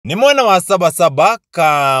Ni mwena wa Sabasaba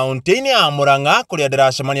kaunti-ini ya Murang'a kuria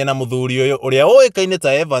ndiracemania na muthuri uyu uria uikaine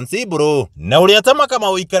ta Evans Bro na uria tamaka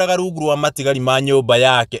mawikaraga rungu rwa matigari ma nyumba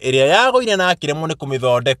yake iria yagoire na akiremwo ni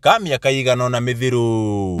kumithondeka miaka igana na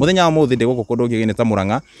mithiru. Muthenya wa muthi ndi guku kundu ngigaine ta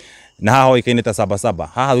Murang'a na haha uikaine ta Sabasaba.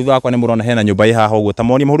 Haha thutha wakwa ni murona hena nyumba i haha uguo, ta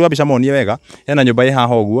moni muhuri wa bica monie wega, hena nyumba i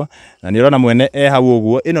haha uguo na ni urona mwene hau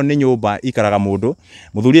uguo. Ino ni nyumba ikaraga mundu,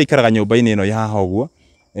 muthuri ikaraga nyumba-ini ino i haha uguo.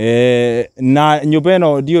 Na nyumba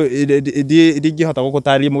ino ndingihota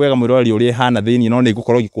gukutariria mwega mwirori uria hana thiini, no ni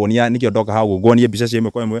gukorwo gikuonia nikio ndoka hagu ngonie bica cia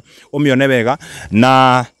imwe kwa imwe umione wega.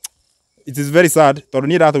 Na it is very sad tondu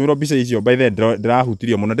ni ndatumirwo bica icio by the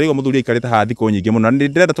ndirahutirio muno, ndirigo muthuri ikarite haha thiku nyingi muno,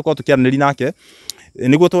 ndirenda tukorwo tukiaranĩria nake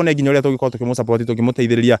niguo tuone nginya uria tugikorwo tukimusupport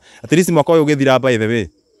tukimuteithĩrĩria at least mwaka uyu ugithira by the way,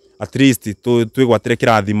 at least twigwatire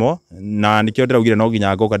kirathimo, na nikio ndiraugire no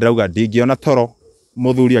nginya ngoka, ndirauga ndingiona toro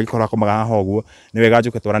muthuri agikora komaga haha uguo ni wega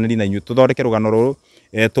njuke twaranĩrie na inyu tuthondeke rugano ruru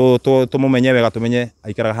tumumenye wega, tumenye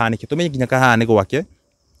aikaraga haha niki, tumenye nginya kaha ni gwake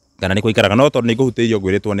kana ni kuikaraga, no tondu ni guhutirio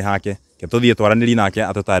ngwiritwo ni hake ke tuthie twaranĩrie nake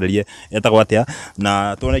atutaririe etagwo atia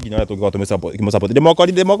na tuone nginya uria tungihota tumusupport.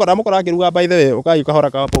 Ndamukora akiruga by the way, ukai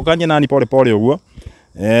kahora ka ukanye nani pole pole uguo,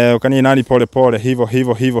 ukanye nani pole pole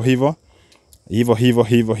hivyo.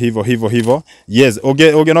 Yes,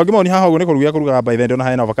 okay no ngimoni haha uguo ni kuruga by the way, ndona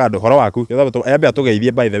hena avocado. Horo waku ambe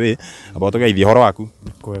atugeithie by the way, aba tugeithie horo waku.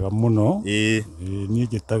 Kwega muno. Ni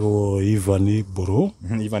njitagwo Ivan Bro.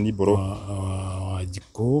 Ivan Bro wa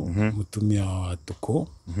Jiko, mutumia wa Tuko.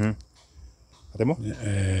 Atemo?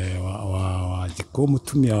 Wa Jiko,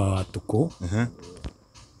 mutumia wa Tuko.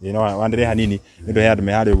 No wandire hanini ndo ya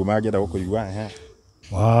me hari uguo magienda gukuigua.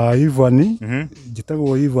 Wa Ivan,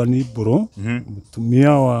 njitagwo Ivan Bro,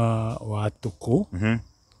 mutumia wa Tuko.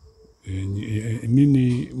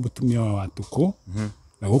 Mini mutumia wa Tuko,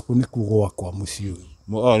 na guku ni kugwa kwa muciĩ.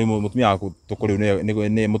 Ni mutumia wa Tuko riu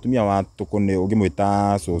ni mutumia wa Tuko ni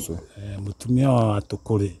ungimwita cucu. Mutumia wa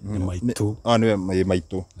Tuko ni maitu. Ni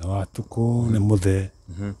maitu. Wa Tuko ni muthe.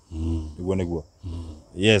 Niguo.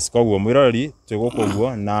 Yes, koguo mwirori twiguko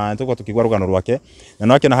uguo na tuko tukigwa rugano rwake na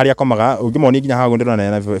no akiona haria komaga ungimoni nginya hagu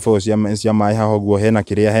ndirona na force cia mai haha uguo, hena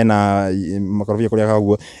kiria hena makorobia kuria haha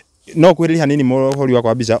uguo, no kwiriri hanini muhuri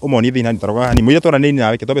wakwa bica umoni thini taroga hanini mwire twaranĩrie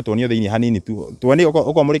nawe ke tobe tuonio thini hanini tu tuone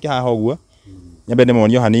uko muriki haha uguo, nyambe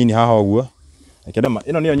ndimonio hanini haha uguo. Akenda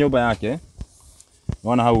ino niyo nyumba yake,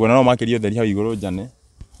 nona hau no makirio theri hau iguru njane,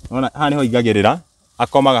 nona haha niho ingagirira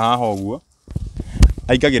akomaga haha uguo,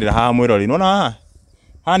 aingagirira haha mwirori, nona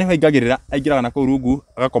haha niho aingagirira aingiraga na kuu rungu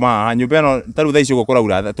agakoma haha. Nyumba ino taru thaici ugo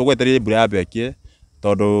kuraura tugwetereire mbura yambekie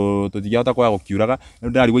tondu tutingihota kwa gukiuraga, ni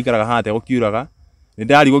ndarigwo ikaraga haha te gukiuraga, ni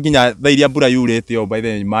ndarigwo nginya thaa iria mbura yurite yo by the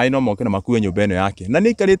way mai no moke na makue nyumba ino yake, na ni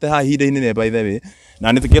ikarite haha ihinda inene by the way,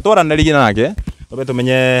 na ni tukitwaranĩrie nake tobe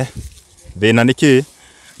tumenye thina niki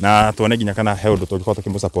na tuone nginya kana he undu tungikorwo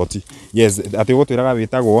tukimusupport. Yes, ati gutwiraga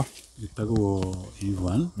witagwo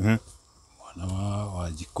Ivan mwana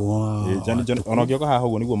wa Jiko. Jani ona ngioka haha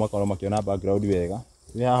uguo niguo makorwo makiona background wega.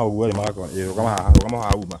 Ni haha uguo ri magakora rugama haha uma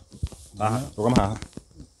haha rugama haha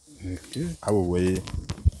hau uguo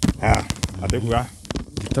atekuga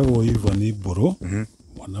njitagwo Ivan Bro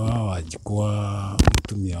mwana wa Jiko wa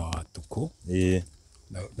mutumia wa Tuko.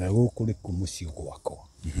 Na guku ri ku muciĩ gwakwa.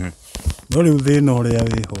 No riu thina uria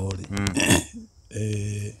wiho ri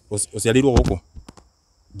uciarirwo guku?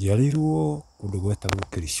 Njiarirwo kundu gwetagwo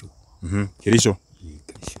Kericho. Kericho.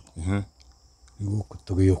 Guku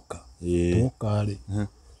tugiuka tuka ri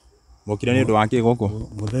mokire ni ndu wake guku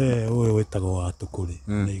muthe uyu wetagwo wa Tuko ri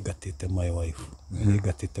ni ngatite my wife, ni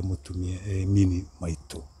ngatite mutumia mini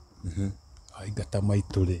maitu. Aingata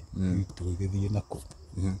maitu ri tugithie nako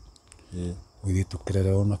uthi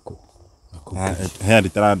tukirerwo nako he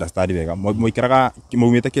nditara understand wega. Muikaraga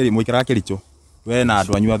muikaraga Kericho we na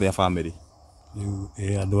andu anyu othe a family?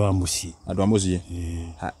 Andu a muciĩ. Andu a muciĩ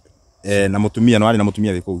na mutumia no ari na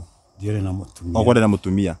mutumia thi kuu? Ndiere na mutumia. Okwende na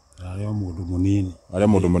mutumia? Ari mundu munini. Ari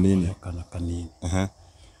mundu munini kana kanini.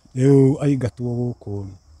 Riu aingatwo guku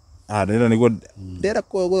ndira niguo ndira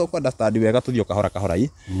ku understand wega, tuthio kahora i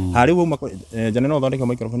hari wauma jane no thondeke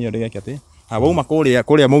microphone yo ndegeke ati wauma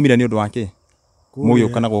kuria maumire ni undu wake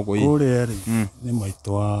mugiuka na guku i kuria ri ni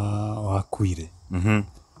maitu wa kuire.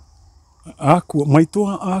 Maitu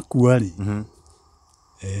akua ri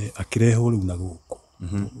akirehwo riu na guku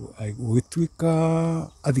ugituika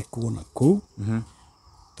athikwo na kuu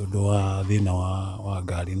tondu wa thina wa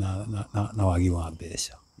ngari na wagi wa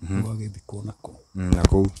mbeca, agithikwo na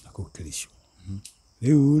kuu Kericho.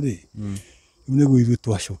 Riu ri niguo ithuĩ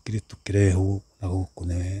twacokire tukirehwo na guku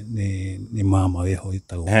ni mama weho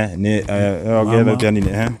itagwo ni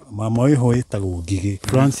nini mama weho itagwo Ngigi,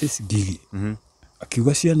 Francis Ngigi.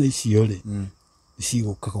 akiuga ciana icio rĩ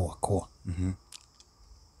cigũka gwakwa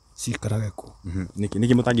cikarage ku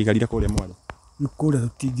niki mũtangĩikarire kũrĩa mwarĩ nĩ kũrĩa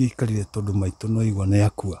tũtingĩikarire tondũ maitũ no igua nĩ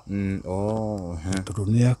akua tondũ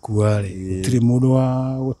nĩ akua rĩ gũtirĩ mũndũ wa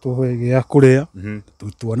gũtũhe gĩa kũrĩa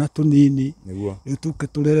twĩ twana tũnini rĩu tũke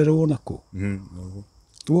tũrererwo nakũ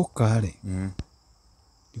tuoka rĩ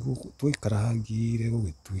twaikara hangire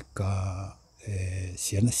gũgĩtuĩka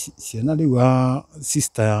ciana rĩu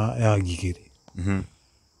sister ya Ngigĩ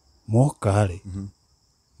moka rĩ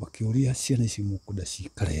makĩũria ciana ici mũkũnda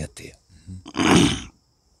cikare atĩa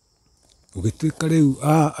gũgĩtuĩka rĩu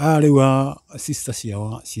rĩu sister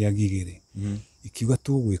cia Ngigĩ rĩ ikiuga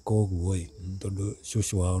tũgwĩka ũguo ĩ tondũ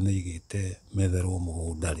cũcũ wao nĩ igĩte metherwo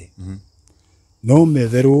mũgũnda rĩ no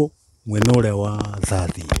metherwo mwena ũrĩa wa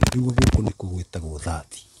Thathi rĩu gũkũ nĩ kũgwĩtagwo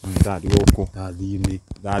Thathi gũkũ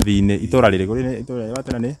Thathi-inĩ itũra rĩrĩ kũrĩ itũra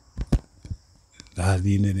watena nĩ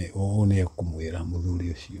Thathi-inĩ nĩ ũũ nĩ ekũmwĩra mũthuri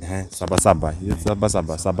ũcio Saba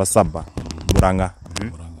Mũrang'a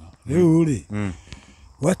rĩu rĩ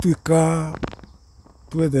gwatuĩka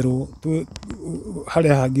twetherwo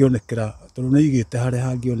harĩa hangĩonekera tondũ nĩ igĩte harĩa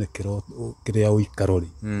hangĩonekera kĩrĩa ũikaro rĩ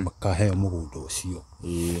makaheo mũgũnda ũcio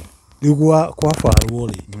rĩu gwabarwo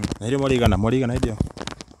rĩ na hĩndĩ mwarĩigana hĩndĩ ĩyo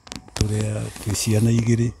twĩ ciana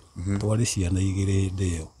igĩrĩ twarĩ ciana igĩrĩ hĩndĩ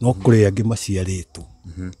ĩyo no kũrĩ angĩ maciarĩtwo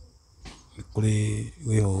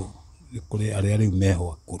nĩ kũrĩ arĩa rĩu meho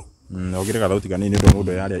akũrũ ogire gathauti kanini nĩ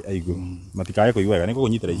mũndũ yarĩ aigũ matikae kũigua wega nĩ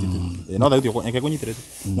kũnyitĩra ici tu no thauti eke kũnyitĩra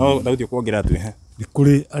no thauti kuongerera tu nĩ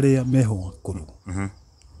kũrĩ arĩa meho akũrũ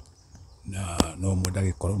na no mwenda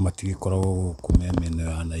matigĩkoragwo gũkũ mĩena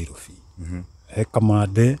ya Nairobi he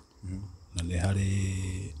Kamande na nĩ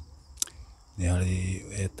harĩ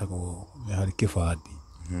etagwo nĩ harĩ Kĩbandi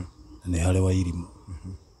na nĩ harĩ Wairimũ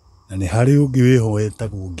na nĩ harĩ ũngĩ wĩho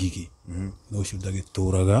wetagwo Ngigĩ no ũcio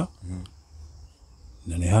ndagĩtũraga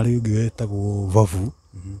na nĩ harĩ ũngĩ wetagwo Vavu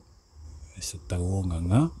etagwo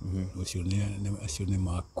Ng'ang'a acio nĩ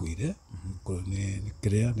makuire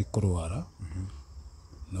nĩ kũrwara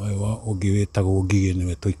na ũyũ ũngĩ wetagwo Ngigĩ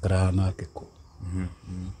nĩwe tũikaraga nake kũ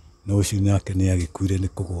no ũcio nake nĩ agĩkuire nĩ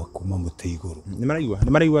kũgũa kuma mũtĩ igũrũ nĩ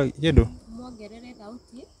maraigua kĩndũ muongerere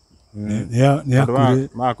thauti nĩ akuire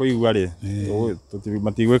makũigua rĩ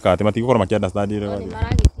matigwĩka atĩ matigũkorwo makĩunderstand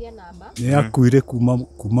maragĩtie namba nĩ akuire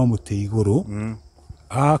kuma mũtĩ igũrũ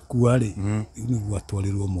akua rĩ rĩu nĩguo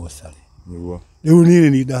atwarirwo mocarĩ rĩu niĩ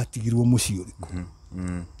nĩ ndatigirwo mũciĩ ũrĩkũ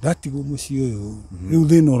ndatigwo mũciĩ ũyũ rĩu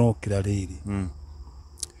thĩna ũrokĩra rĩrĩ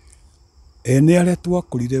nĩ arĩa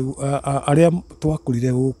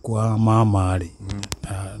twakũrire gũkũ mama rĩ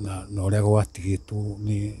na ũrĩa gwatigĩtwo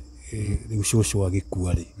nĩ rĩu cũcũ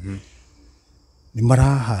agĩkua rĩ nĩ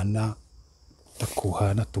marahana ta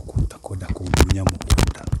kũhana ta kwenda kũndunya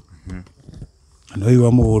mũgũnda na ũyũ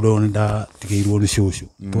wa mũgũnda nĩ ndatigĩirwo nĩ cũcũ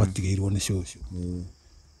twatigĩirwo nĩ cũcũ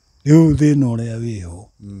rĩu thĩna ũrĩa wĩho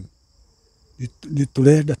nĩ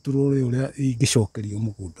tũrenda tũrore ũrĩa ingĩcokerio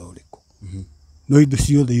mũgũnda ũrĩkũ no indo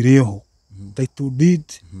ciothe irĩ ho title deed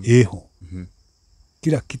ĩho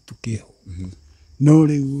kila kitu kĩho no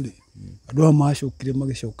rĩu rĩ andũ aya macokire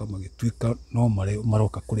magĩcoka magĩtuĩka no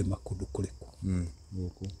maroka kũrĩma kũndũ kũrĩkũ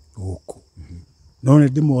gũkũ no nĩ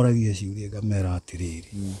ndĩmoragia ciũria ngamera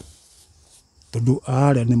atĩrĩrĩ tondũ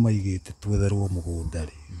arĩa nĩ maigĩte twetherwo mũgũnda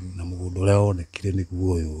rĩ na mũgũnda ũrĩa wonekire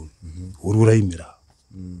nĩguo ũyũ ũrĩa ũraimĩra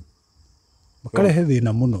makarehe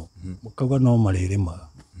thĩna mũno makauga no marĩrĩmaga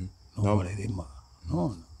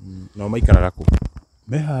no maikaraga kũ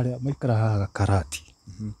me harĩa maikara haha Gakarati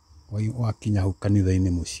wakinya hau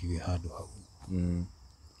kanitha-inĩ mũciĩ handũ hau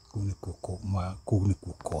kũu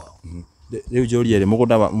nĩkuo kwao rĩu njũrie rĩ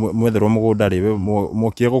mũgũnda mwetherwo mũgũnda rĩ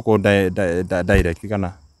mokire gũkũ direct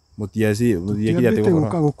kana mũtiekire atĩ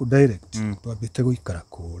gũka gũkũ direct twambĩte gũikara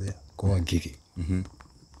kũrĩa kwa Ngigĩ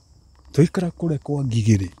twaikara kũrĩa kwa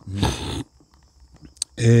Ngigĩ rĩ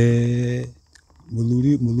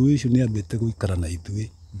mũthuri ũcio nĩ ambĩte gũikara na ithuĩ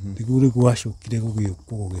rĩu gwacokire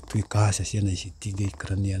gũgĩtuĩka aca ciana ici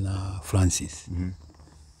itingĩikarania na Francis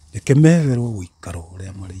reke metherwo gũikaro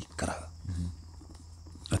ũrĩa marĩikaraga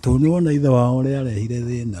na tondũ nĩ wona ithe wao ũrĩa arehire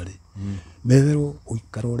thĩna rĩ metherwo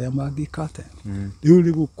gũikaro ũrĩa mangĩka atĩa rĩu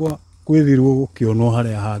rĩu kwĩthirwo gũkĩonwo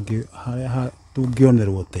harĩa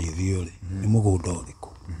tũngĩonerwo ũteithio rĩ nĩ mũgũnda ũrĩkũ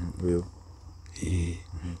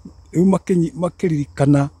rĩu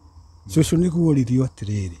makĩririkana cũcũ nĩguo oririo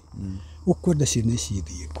atĩrĩrĩ ũkwenda ciana ici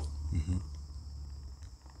ithiĩ kũ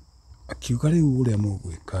akiuga rĩu ũrĩa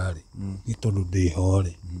mũgwĩka rĩ nĩ tondũ ndĩho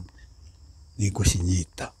rĩ nĩ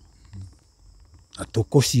ngũcinyita na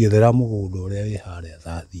tũkũciethera mũgũnda ũrĩa wĩ harĩa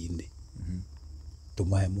Thathi-inĩ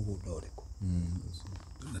tũmahe mũgũnda ũrĩkũ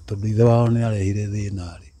na tondũ ithe wao nĩ arehire thĩna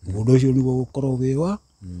rĩ Mũgũnda ũcio nĩguo gũkorwo wĩ wa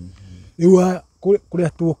rĩu kũrĩa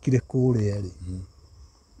tuokire kũrĩa rĩ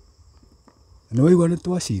nĩ waigua nĩ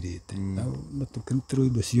twacirĩte na tũkĩrutĩrwo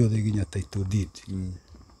indo ciothe nginya title deed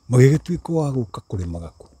magĩgĩtuĩka wa gũka kũrĩmaga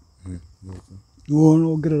kũ rĩu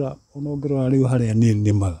onongerera rĩu harĩa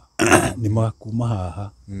nĩmaga kuma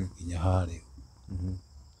haha nginya harĩa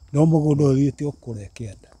no mũgũnda ũthiĩte o kũrĩa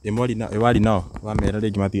kĩanda wari nao wamera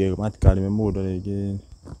rĩngĩ matikarĩme mũgũnda rĩngĩ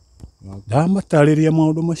ndamatarĩria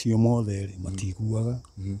maũndũ macio mothe rĩ matiguaga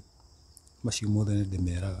macio mothe nĩ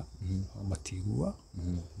ndĩmeraga matiguaga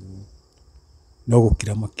no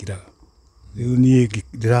gũkira makiraga rĩu niĩ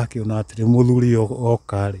ndĩrakĩona atĩrĩ mũthuri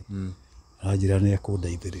oka rĩ aranjĩra nĩ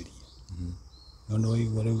ekũndeithĩrĩria no nĩ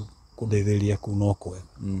waigua rĩu kũndeithĩrĩria kũu no kwega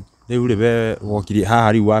rĩu rĩ we wokire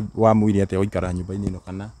haha rĩu wamwĩrire atĩa gũikara nyũmba-inĩ ĩno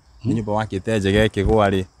kana nĩ nyũmba wakĩte njega ĩkĩgũa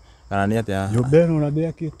rĩ kana nĩ atĩa nyũmba ĩno na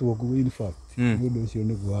ndĩakĩtwo nguo in fact nĩ ũndũ ũcio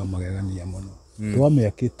nĩguo wa magegania mũno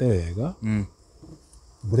twamĩakĩte wega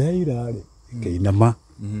mbura yaira rĩ ĩkĩinama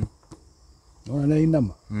ona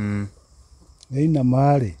nainama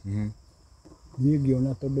rĩ niĩ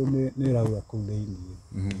ngĩona tondũ nĩ ĩraura kũu thĩiniĩ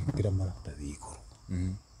ĩkĩra maratathi igũrũ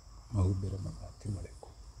mahumbĩre mabati marĩkũ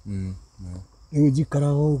rĩu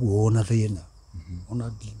njikaraga ũguo ona thĩna ona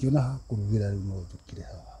ndingĩona ha kũrugĩra rĩu no njũkire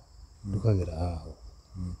haha ndugagĩra haha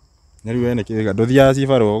na rĩu wene kĩga ndũthiaga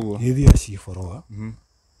cibarũa ũguo gĩthiaga cibarũa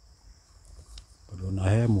tondũ ona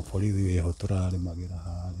he mũborithi wĩho tũrarĩmagĩra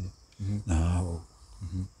harĩa na haha ũguo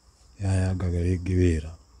yayangage rĩngĩ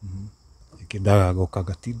wĩra ĩkĩndaga ngoka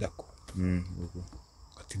ngatinda kũ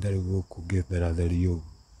ngatinda rĩu gũkũ ngĩtheratheria ũguo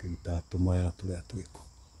ngĩruta tũmawĩra tũrĩa twĩkuo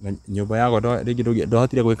nyũmba yako rĩngĩ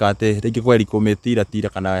ndwahotire gwĩka atĩ rĩngĩ kweri kũmĩtira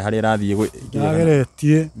kana harĩa ĩrathiĩ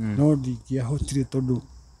ndageretie no ndingĩahotire tondũ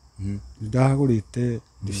ndagũrĩte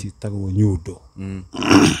ndĩcitagwo nyundo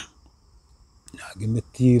na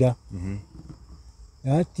ngĩmĩtira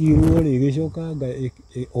yatirwo rĩ ĩgĩcoka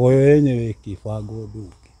oyo yenyewe ĩkĩbangwo ũndũ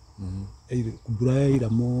ũngĩ mbura yaira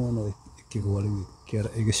mũno ĩkĩgwa rĩu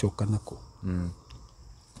ĩgĩcoka nako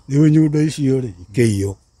rĩu nyundo icio rĩ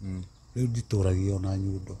ikĩiywo rĩu nditũragia ona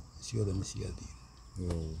nyundo ciothe nĩ ciathire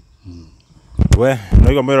we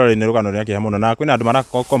noigua mwĩrore-inĩ rũgano rĩakĩha mũno na kwĩna andũ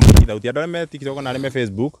mara-complain thauti andũ arĩa me TikTok na arĩa me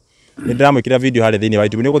Facebook nĩ ndĩramwĩkĩra video harĩa thĩinĩ wa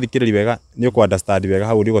YouTube nĩ ũgũthikĩrĩria wega nĩ ũkũ-understand wega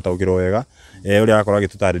hau nĩ ũgũtaũkĩrwo wega ũrĩa arakorwo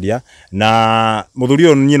agĩtũtarĩria na mũthuri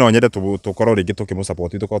ũyũ niĩ no nyende tũkorwo rĩngĩ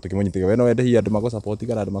tũkĩmũ-support tũkorwo tũkĩmũnyitĩrĩra we no wende hihi andũ magũ-support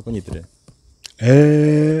kana andũ makũnyitĩrĩre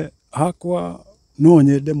hakwa no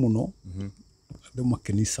nyende mũno andũ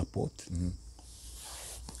makĩni-support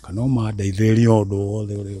kana mandeithĩrĩrie ũndũ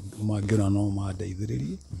wothe ũrĩa mangĩona no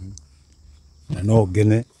mandeithĩrĩrie na no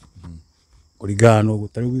ngene kũringana na ũguo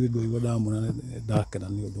ta rĩu ndũigua ndamwĩra ndakena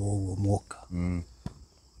nĩ ũndũ wa ũguo mwoka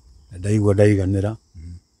na ndaigua ndaiganĩra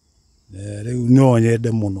rĩu no nyende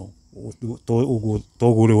mũno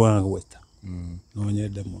toguo rĩu wagweta no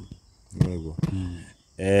nyende mũno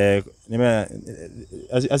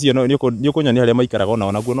acio nĩ ũkũnyonia harĩa maikaraga ona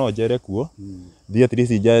onaguo no njere kuo thiĩ at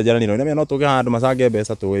least njaranĩro no tũge handũ macange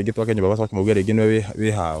mbeca tũngĩ twake nyũmba bacoke mauge rĩngĩ nĩwe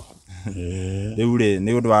wĩ hao rĩu rĩ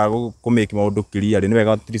nĩ ũndũ wa kũmĩki maũndũ clear nĩ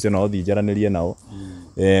wega at least ona ũthiĩ njaranĩrie nao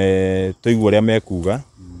tũigue ũrĩa mekuga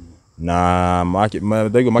na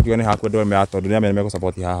ndaigua makiuga nĩ hakwendwo tondũ nĩ amenya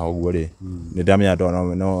megũ-support haha ũguo rĩ nĩ ndamenya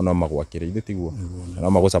andũ no magwakĩre ithe tiguo no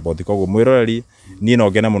magũ-support koguo mwĩroreri niĩ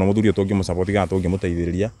no ngene mũno mũthuri ũyũ tũngĩmũ-support kana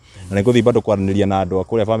tũngĩmũteithĩrĩria na nĩ ngũthiĩ bado kwaranĩria na andũ a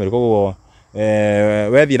kũrĩa family koguo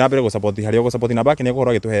wethiĩ na mbere gũ-support harĩa ũgũ-support namba yake nĩ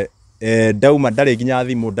egũkorwo agĩtũhe ndauma ndarĩ nginya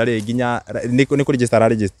thimũ ndarĩ nginya nĩ kũ-register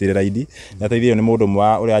ara-register raini nĩ ateithĩrĩirio nĩ mũndũ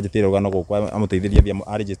ũmwe ũrĩa anjĩtĩire rũgano gũkũ amũteithĩrĩrie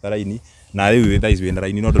a-register raini na rĩu thaa ici wĩna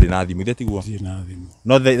raini no ndũrĩ na thimũ ithe tiguo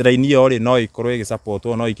no raini ĩyo rĩ no ĩkorwo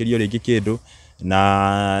ĩgĩ-support no ĩkĩrio rĩngĩ kĩndũ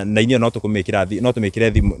na raini ĩyo no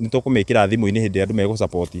tũmĩkĩre thimũ nĩ tũkũmĩkĩra thimũ-inĩ hĩndĩ ĩrĩa andũ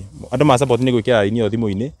megũ-support andũ ma-support nĩ gwĩkĩra raini ĩyo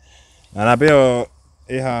thimũ-inĩ na namba ĩyo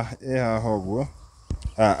ĩ haha ũguo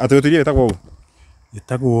atĩ ũtuĩria wĩtagwo ũũ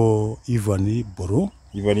ĩtagwo Ivani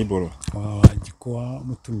Mbũrũ wa Wanjikwa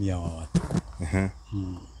mũtumia wa Watuku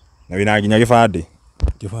na wĩna nginya gĩbandĩ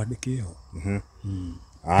kĩho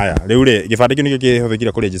aya rĩu rĩ gĩbandĩ kĩu nĩkĩo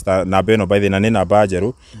kĩhũthĩkire kũ-register namba ĩno by the way na nĩ namba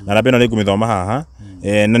njerũ na namba ĩno nĩ ngũmĩthoma haha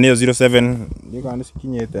na nĩyo 07 nĩ kana nĩ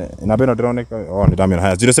cikinyĩte namba ĩno ndĩroneka nĩ ndamĩona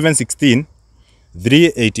haya 0716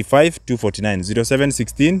 385 249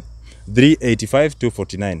 0716 385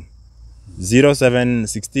 249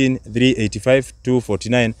 0716 385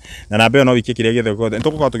 249 na namba ĩyo no wikie kĩrĩa gĩothe gĩothe nĩ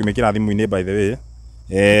tũgũkorwo tũkĩmĩkĩra thimũ-inĩ by the way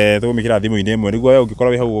tũgũmĩkĩra thimũ-inĩ ĩmwe nĩguo we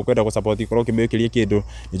ũngĩkorwo wĩ hau ũkwenda gũ-support ikorwo ũkĩmĩkĩria kĩndũ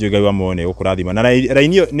nĩ njũĩ Ngai wa muoyo nĩ egũkũrathima na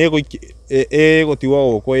raini ĩyo nĩ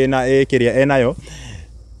ĩgũtiwo gũkũ ĩna kĩrĩa enayo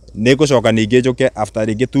nĩ ngũcoka ningĩ njũke after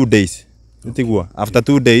rĩngĩ 2 days Tiguo after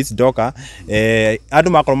 2 days doka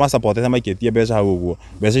andu makorwo ma support esa maikitie mbeca hau uguo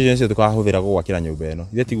mbeca icio tukahũthĩra gwakĩra nyũmba ĩno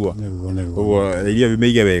ithe tiguo uguo iria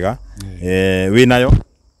meige wega wi nayo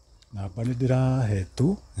namba nĩ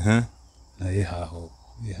ndĩrahetwo na ĩhaho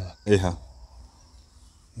ĩha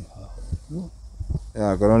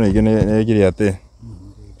ya korona ingĩ nĩ kiri ate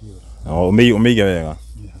umeige wega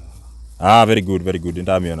very good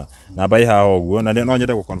ndamiona namba ĩhaho uguo na no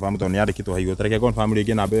nyende gũconfirm tondũ nĩ yandĩkĩtwo haigũ tareke confirm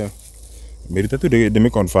rĩngĩ namba ĩyo mirute tu ndimi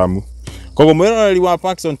confirm kogo mwiroreri wa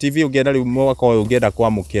Paxson TV ungienda riu mwaka uyu ungienda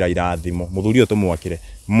kwamukira irathimo muthuri uyu tumwakire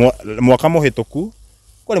mwaka muhituku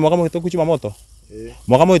kuri mwaka muhituku chuma moto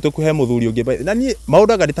mwaka muhituku he muthuri ungi na ni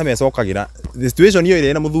maundu ngari ta mecokagira the situation iyo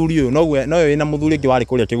ire na muthuri uyu no ina muthuri ungi wari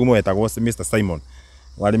kuria kigumo etagwo Mr Simon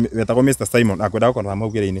wari wetagwo Mr Simon akwenda confirm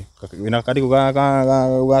hau gira-ini wina kadi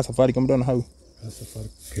ga safari kom ndona hau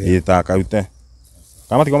ita kaute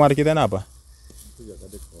kama tiko marikite namba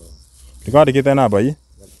ndikandĩkĩte namba hii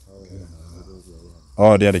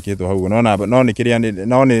ndiandĩkĩtwo hau no nĩ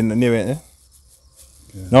kĩrĩa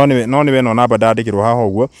no nĩwe no namba ndandĩkĩrwo haha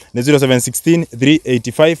ũguo nĩ 0716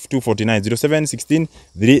 385 249 0716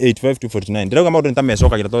 385 249 ndĩrauga maũndũ nĩ ta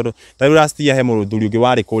mecokagĩra tondũ ta rĩu last year he mũthuri ũngĩ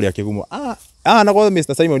warĩ kũrĩa kĩgumo nagwo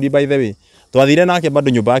Mr Simon by the way twathire nake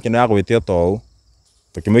bado nyũmba yake no ya gwĩtio toũ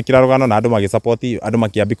tukimwikira rugano na andu magisupport andu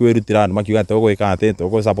makiambi kwirutira andu makiuga tugwika ati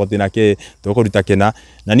tugusupport nake tukuruta kina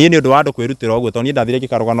na nie ni undu wa andu kwirutira uguo to nie ndathire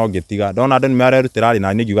gikarugano ngitiga ndona andu ni marerutira ari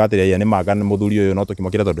na nie ngiuga ati ye ni magana muthuri uyu no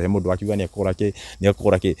tukimwikira tondu he mundu akiuga ni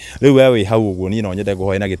akugura ki riu wewe hau uguo nie no nyende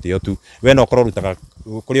guhoya na gitio tu we no korwo rutaga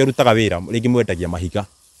kuri rutaga wira ringi mwendagia mahiga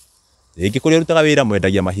ringi kuri rutaga wira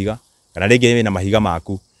mwendagia mahiga kana ringi wina mahiga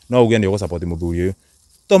maku no uge ni ugusupport muthuri uyu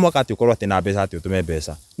tomo kati ukorwo ati na mbeca ati utume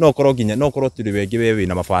mbeca no korwo ginya no korwo tiri wengi wewe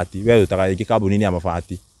na mabati wewe utaga iki kambuni ya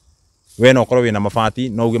mabati we no korwo wina mabati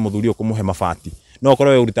no uge muthuri ukumuhe mabati no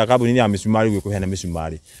korwo we urita kambuni ya misumari uge kuhena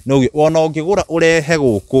misumari no uge wona ungigura urehe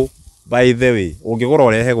guku by the way ungigura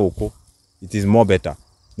urehe guku it is more better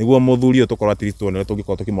niguo muthuri utukorwo at least tuone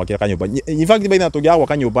tungikorwo tukimwakira kanyumba in fact by the way tungiagwa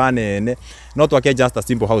kanyumba nene no twake just a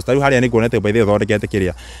simple house tari haria ni kuonete by the way thondekete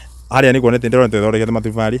kiria haria ni kuonete ndĩronete thondekete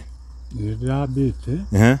matubari ndĩrambĩte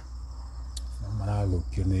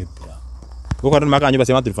maragũkio nĩ mbura gũkorwo nĩ maka nyũmba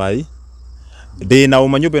cia matubari ndĩna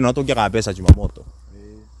ũma nyũmba ĩno tũngĩaga mbeca Jumamoto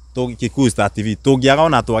tũgĩkuu Star TV tũngĩaga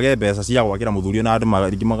ona twage mbeca cia gwakĩra muthuri na andũ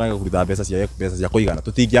maringi magaga kũruta mbeca cia kũigana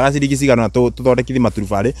tũtingĩaga ciringi cigana tũthondekithie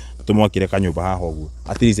matubari tũmwakĩre kanyũmba haha ũguo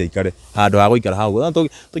at least aikare handũ ha gũikara hau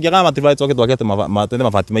tũngĩaga matubari tũke twakĩte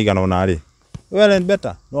mabati maigana ona rĩ well and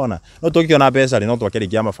better nona no tũngĩona mbeca rĩ no twake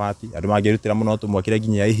rĩngĩ ya mabati andũ mangĩrutĩra mũno tũmwakĩre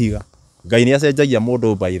nginya ihiga Ngai nĩ acenjagia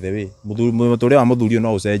mũndũ by the way mũtũrĩa wa muthuri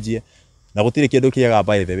no ũcenjie na gũtirĩ kĩndũ kĩega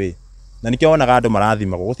by the way na nĩkĩo wonaga andũ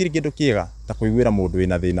marathimagwo gũtirĩ kĩndũ kĩega ta kũiguĩra mũndũ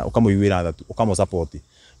wĩna thĩna ũkamũiguĩra tha tu ũkamũsupport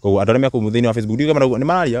koguo andũ arĩa mekũu mũthĩinĩ wa Facebook ndiuga marauga nĩ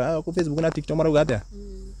mararia ku Facebook na TikTok marauga atĩa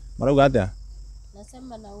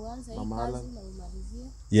nasema na uanze hii kazi na umalizie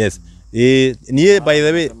yes niĩ by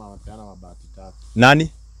the way nani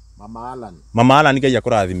Mama Alan Ngai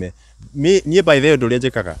akũrathime niĩ by the way ũndũ ũrĩa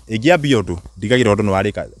njĩkaga ĩngĩambia ũndũ ndigagĩra ũndũ nĩ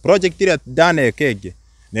warĩka project ĩrĩa ndaneka ĩngĩ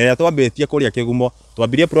na ĩrĩa twambĩtie kũrĩa kĩgumo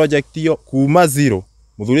twambirie project iyo kuma zero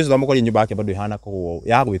muthuri ũcio twamũkoria nyũmba yake bado ihana kũgũo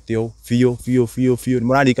ya gwĩtio biũ nĩ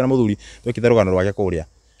mũraririkana muthuri twekĩte rũgano rwake kũrĩa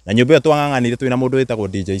na nyũmba ĩyo twang'ang'anire twĩna mũndũ wĩtagwo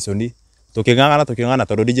DJ Soni tũkĩng'ang'ana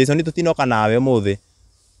tondũ DJ Soni tũtinoka nawe mũthĩ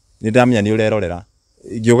nĩ ndamenya nĩ ũrerorera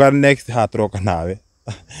ngiuga next haturoka nawe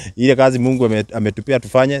ile kazi Mungu ametupea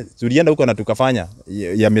tufanye tulienda huko na tukafanya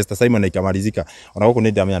ya Mr Simon na ikamalizika ona huko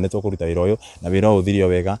nĩ ndamenya nĩ tũkũruta wĩra ũyũ na wĩra ũyũ ũthirio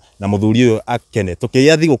wega na muthuri ũyũ akene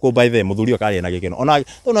tukĩyathi gũkũ by the muthuri ũkarĩ na gĩkeno ona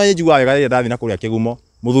tona njigua wega rĩrĩa ndathi na kũrĩa kĩgumo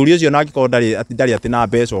muthuri ũcio na angĩkorwo ndarĩ atĩ na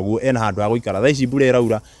mbeca ũguo ena handũ ha gũikara thaa ici mbura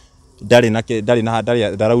ĩraura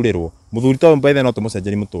ndaraurĩrwo muthuri to by the no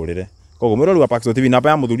tũmũcenjerie mũtũrĩre koguo mwĩrori wa Paxson TV namba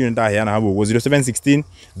ya muthuri nĩ ndaheana hau ũguo 0716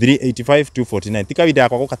 385 249 tika video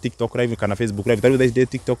yakwa gũka TikTok live kana Facebook live tarĩu thaa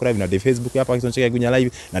TikTok live na ndĩ Facebook ya Paxson Chege Gunya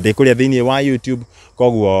live na ndĩ kũrĩa thĩinĩ wa YouTube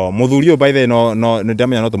koguo muthuri ũyũ by the no nĩ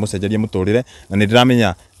ndamenya no tũmũcenjerie mũtũrĩre na nĩ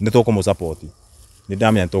ndĩramenya nĩ tũkũmũsupport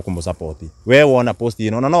we wona post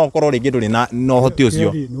ĩno no ũkorwo rĩngĩ ndũrĩ na ũhoti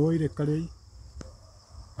ũcio no ire karĩ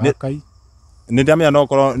nĩ ndamenya no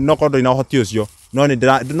korwo ndũrĩ na ũhoti ũcio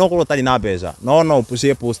no korwo tari na mbeca no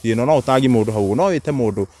upushie post ĩno no utagi mũndũ hau no wĩte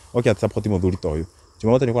mũndũ oke support muthuri ta ũyũ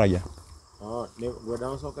Jumamoto nĩ ũkoragia nĩ gwenda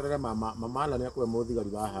gũcokerere mama Alan nĩakũwe mũthigari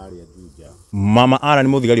wa harĩa Juja Mama Alan nĩ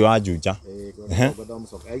mũthigari wa Juja gwenda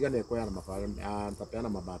mũcokerere aiga nĩ kũheana tapeana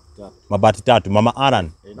mabati tatu Mama Alan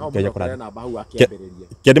no mũcokerere namba hau akĩambĩrĩria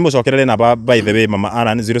kĩndĩ mũcokerere namba by the way Mama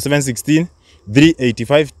Alan 0716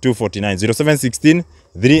 385 249 0716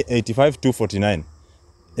 385 249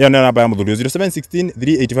 Iyo nĩ namba ya mũthuri 0716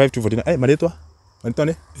 385 249 marĩtwa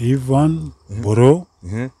nĩ Ivan Boro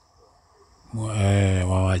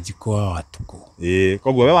wa Wanjikũ wa Watuku.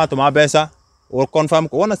 Koguo we watũma mbeca o confirm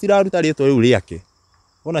wona ciraruta rĩtwa rĩu rĩake,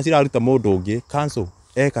 wona ciraruta mũndũ ũngĩ cancel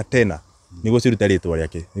eka tena nĩguo ciruta rĩtwa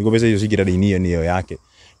rĩake, nĩguo mbeca icio cingĩre raini iyo yake.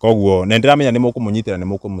 Koguo na ndĩramenya nĩ mũkũmũnyitĩra nĩ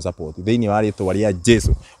mũkũmũsupport thĩinĩ wa rĩtwa rĩa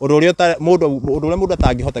Jesu. Ũndũ ũrĩa mũndũ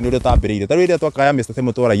atangĩhota nĩ ũrĩa ũtambĩrĩire. Ta rĩu rĩrĩa twakaya Mr.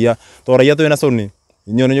 Temo tworagia twĩna Sony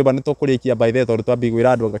nyũmba nĩ tũkũrĩkia by the tondũ twambia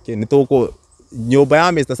gwĩra andũ ngakĩ nĩ tũkũ nyũmba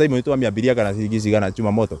ya Mr. Simon twamĩambiria kana ciringi cigana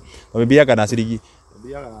Jumamoto twamĩambiria kana ciringi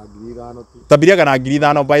tambiriaga na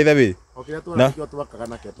 5,000 by the way.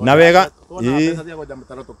 Na wega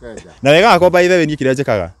na wega akwa by the way niĩ kĩrĩa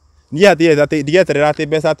njĩkaga niĩ ndigeterera atĩ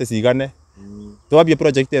mbeca atĩ cigane twambie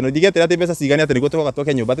project ĩno ndigeterera atĩ mbeca cigane atĩ nĩguo tũgoka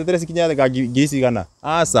twake nyũmba tetere cikinyaga ngiri cigana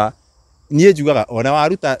aca niĩ njugaga ona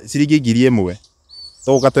waruta ciringi 1,000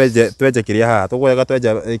 tũgoka twenje kĩrĩa haha tũgoka twenje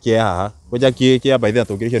kĩrĩa haha kwenja kĩa by the way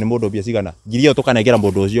tũngĩrĩhio nĩ mũndũ mbia cigana ngiri ĩyo tũkanengera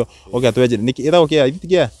mũndũ ũcio oke twenje ĩtagwo kĩa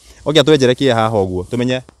itikĩa oke twenjere kĩa haha ũguo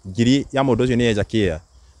tũmenye ngiri ya mũndũ ũcio nĩ enja kĩa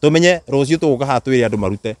tũmenye rũciũ tũgoka haha twĩre andũ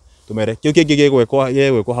marute tumere kĩu kĩngĩ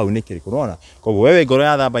gĩgwĩkwo hau nĩ kĩrĩkũ unaona. Koguo wewe ngoro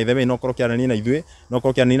ya by the way no korwo kĩanani na ithuĩ no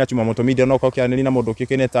korwo kĩanani na Jumamoto Media no korwo kĩanani na mũndũ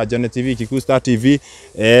kĩkene ta Janet TV Kikuyu Star TV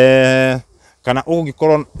kana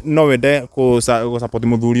ũngĩkorwo no wende kũ support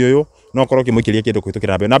mũthuri ũyũ no korwo kĩmũikĩria kĩndũ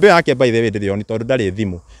kũhĩtũkĩra namba ĩyo yake by the way ndĩrĩoni tondũ ndarĩ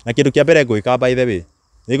thimũ na kĩndũ kĩa mbere ngwĩka by the way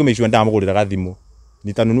nĩ make sure ndamũgũrĩra thimũ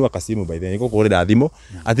nitanunua kasimu by the way ngũkũgũrĩra thimũ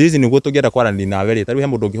at least nĩguo tũngĩenda kwaranĩria nawe rĩ ta rĩu he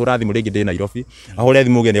mũndũ ũngĩhũra thimũ rĩngĩ ndĩ Nairobi ahũre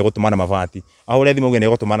thimũ ũgeni egũtũmana mabati ahũre thimũ ũgeni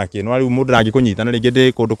egũtũmana kĩ no rĩu mũndũ nangĩkũnyita na rĩngĩ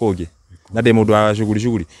ndĩ kũndũ kũngĩ na ndĩ mũndũ wa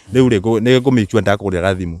shughuli rĩu rĩ nĩ ngũ make sure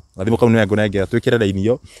ndakũgũrĩra thimũ kau nĩ ngũnengera twĩkĩre raini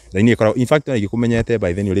ĩyo ĩkorwo in fact ingĩkũmenyete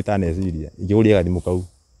by the way ũrĩ ta neciria ingĩgũrĩra thimũ kau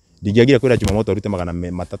ndingĩagire kwĩra Jumamoto arute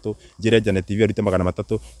 300 njĩre Janet TV arute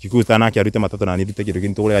 300 Kikuyu Star nake arute 300 na niĩ ndute kĩndũ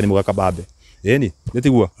kĩngĩ tũgũrĩra thimũ gakabambe ĩni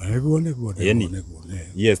nĩtiguo nĩguo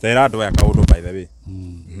yes tera andũ ya kaũndũ by the way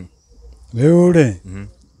rĩu rĩ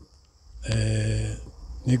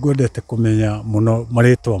nĩ ngwendete kũmenya mũno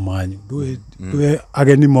marĩtwa manyu ndũĩ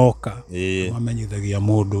ageni moka mamenyithagia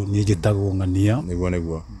mũndũ niĩ njĩtagwo ng'ania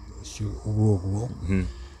nĩguo ũguo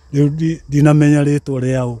rĩu ndinamenya rĩtwa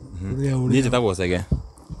rĩao niĩ njĩtagwo Cege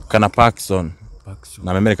kana Parkson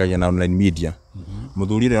na memerekagia na online media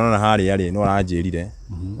mũthuri ũrĩa ũrona harĩa rĩ no aranjĩrire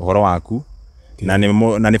ũhoro waku na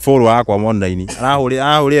nĩ follow wakwa online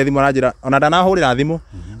arahũrĩra thimũ aranjĩra ona ndanahũrĩra thimũ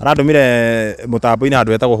arandũmire mũtambo-inĩ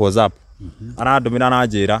handũ hetagwo WhatsApp arandũmĩra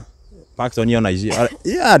aranjĩra Parkson ona ici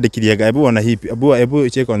yandĩkithie ebu ona hip ebu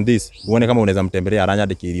check on this uone kama unaweza mtembelea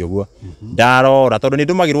aranyandĩkĩirie ũguo ndarora tondũ nĩ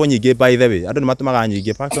ndũmagĩrwo nyingĩ by the way andũ nĩ matũmaga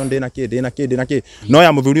nyingĩ Parkson ndĩna kĩ no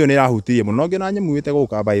ya mũthuri ũyũ nĩ ĩrahutirie mũno ngĩ na nyemuĩte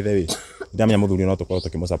gũka by the way ndamenya mũthuri no tũkorwo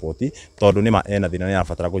tũkĩmũsupport tondũ nĩ ma ena thĩna nĩ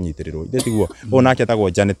arabatara kũnyitĩrĩrwo ithĩ tiguo ũyũ nake etagwo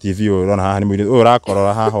Janet TV ũyũ ũrona haha nĩ mũirĩtu ũyũ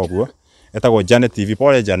ũrakorora haha ũguo etagwo Janet TV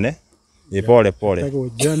pole Jane pole etagwo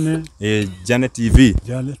Janet TV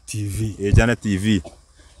Janet TV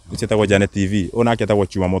etagwo Janet TV ũyũ nake etagwo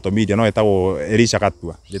Jumamoto Media no etagwo Elisha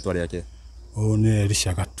Gatua rĩtwa rĩake ũyũ nĩ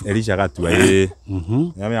Elisha Gatua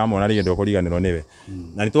nĩamenya amona rĩngĩ ndũkũriganĩrwo nĩwe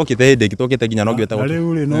na nĩ twokĩte hĩndĩ ĩngĩ twokĩte nginya no ngĩtagwo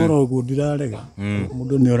rĩu rĩ no roguo ndirarega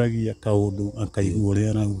mũndũ nĩ oragia kaũndũ akaigua ũrĩa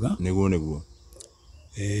arauga nĩguo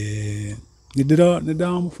nĩ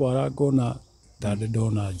ndamũbara ngona ta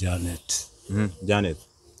ndona Janet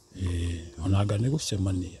onanga nĩ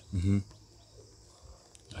gũcemania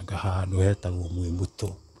anga handũ hetagwo Mwĩmũtũ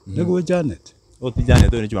nĩguo Janet ti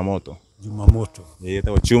Janet ũyũ nĩ Jumamoto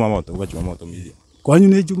etagwo Jumamoto Media kwanyu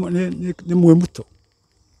nĩ Mwĩmũtũ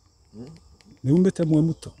nĩ umĩte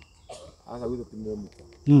Mwĩmũtũ asa gwitũ ti Mwĩmũtũ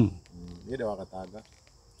nĩ ndĩ wa Gatanga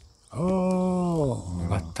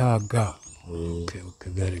Gatanga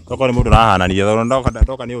okay very good toko nĩ mũndũ rahananire tondũ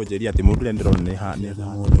ndoka nĩ ũnjĩria atĩ mũndũ ndĩrona nĩ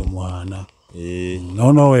mũndũ mwana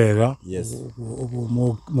no wega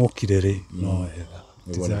ũguo mokire rĩ no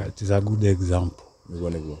wega it is a good example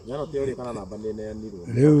nĩguo nyano theory kana namba nĩ neanirwo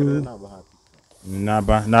rĩu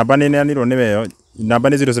namba nĩ neanirwo nĩ weyo namba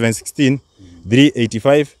nĩ 0716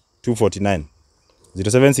 385 249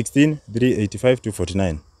 0716 385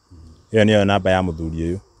 249 ĩyo nĩyo namba ya mũthuri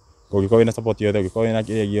ũyũ ũngĩkorwo wĩna support yothe ũngĩkorwo wĩna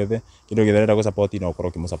kĩrĩa gĩothe kĩndũ gĩothe ũrenda gũ-support no ũkorwo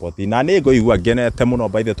ũkĩmũ-support na nĩ ngũigua ngenete mũno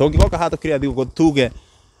by the way tũngĩgoka haha tũkĩrĩa thigũkũ tuge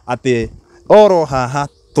atĩ oro haha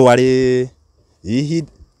twarĩ hihi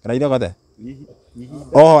kana irogote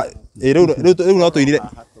rĩu no tũinire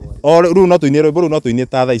rĩu no tũinire rwĩmbo rũu no tũinire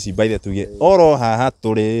ta thaa ici by the tuge oro haha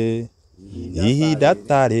tũrĩ ihinda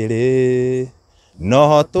ta rĩrĩ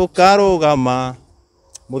no tũkarũgama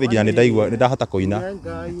mũthigina nĩ ndaigua nĩ ndahota kũina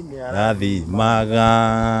rathimaga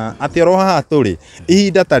atĩ oro haha tũrĩ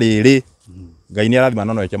ihinda ta rĩrĩ Ngai ni arathima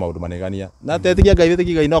no eke maundu manegania na tetikia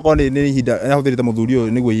Ngai no ko ni ihinda ahuthirite muthuri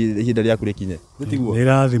uyu niguo ihinda riaku rikinye nitiguo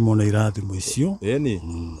irathimo na irathimo icio ni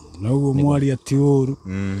noguo mwari ati uru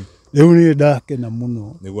riu ni ndakena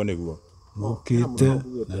muno niguo mukite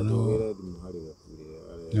na no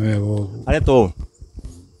niwego areto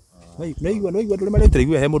Naigua ndu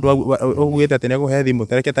maretereigua he mundu ugite ati neguhe thimu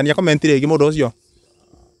tereketania comment rigi mundu ucio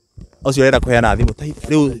arenda kuheana thimu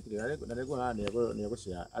riu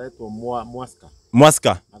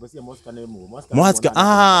Mwaska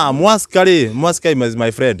is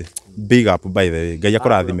my friend, big up by the way. Ngai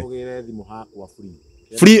akurathime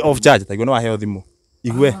free of charge taiguo no waheo thimu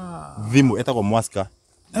igwe thimu etagwo Mwaska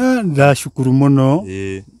ndashukuru muno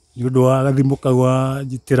ni undu wa gathimu kagwa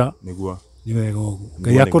njitira niguo ni wega uguo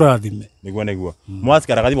Ngai akurathime niguo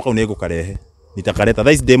Mwaska gathimu kau ni gukarehe nitakareta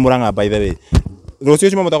thaici ndi Murang'a by the way rucio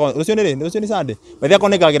cimo mutako rucio ni Sunday by the way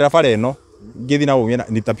nikagira bara ino ngithi na umia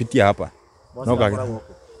nitapitia hapa no kagira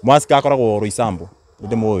Mwaska akoragwo Roysambu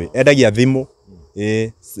ndi muwi endagia thimu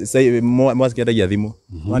Mwaska endagia thimu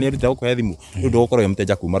mani erute gukuhe thimu ni undu gukorwo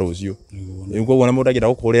mteja kuma rucio niguo wona mundu agira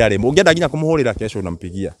gukurira ri ungienda nginya kumuhurira kesho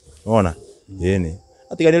unampigia unaona ni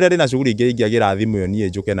atigani ria rina shughuli ingi agira thimu yo nie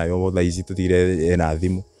njuke nayo thaici tutire ena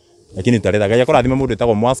thimu lakini tutareta Ngai akurathime mundu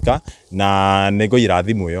etagwo Mwaska na nigoira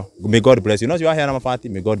thimu yo may God bless you no cio aheana mabati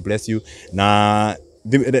may God bless you na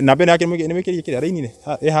pena yake ni mikirie kile raini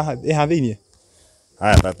ha thiini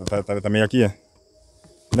haya tamiakie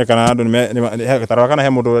ne kana andu ni tarwa kana he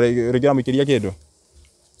mundu rigira mikiria kindu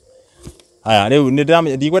haya riu ni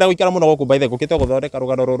ndigwenda guikara muno guku baithe gukite guthondeka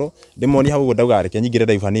rugano ruru ndimoni hau ndauga reke nyingire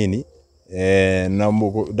ndaifa nini na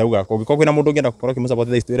ndauga ko kwina mundu ngienda gukorwo kimusupport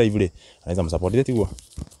the story live ri anaweza musupport tiguo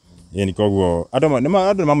ni koguo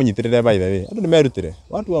andu mamunyitirire by the way andu ni merutire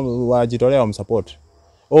watu wajitolea wamsupport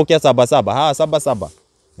okay saba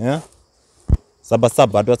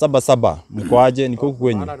saba mkoaje ni kuku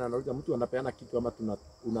kwenye mtu anapeana kitu ama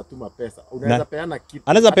unatuma pesa unaweza peana kitu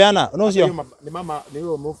anaweza peana no sio ni mama ni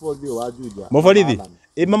wewe mufodhi wa juja mufodhi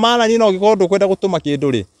mama ni no gikondo kwenda gutuma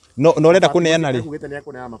kindu ri no renda kuneana ri ugite ni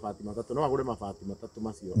akuneana mabati matatu no agure mabati matatu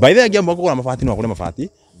macio by the way ngiamwa kugura mabati no agure mabati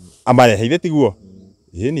amare heithe tiguo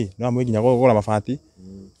ni no amwe nginya kugura mabati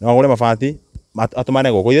no agure mabati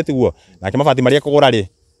atumane guko ithe tiguo nake mabati maria kugura ri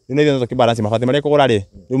ni ndio tukibalance mabati maria kugura ri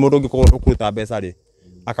ri mundu ngikuruta mbeca ri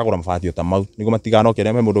akagura mabati o tamau niguo matigana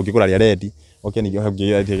okere he mundu ngikura ria red okay ni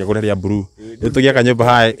ngikura ria blue tugia kanyumba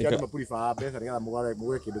hai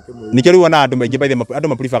nikiriwa na andu maingi baithe andu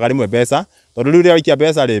mapurifaga rimwe mbeca tondu riu ria wikia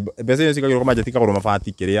mbeca ri mbeca icio cikagirwo majeti kagura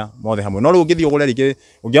mabati kiria mothe hamwe no riu ngithii ugure rike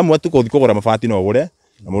ungiamua tu kuthi kugura mabati no ugure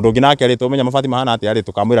na mundu ngi nake ri tumenya mabati mahana atia ri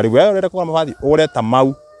tukamwira riu wewe urenda kugura mabati ugure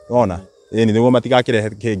tamau ona ni niguo matigakire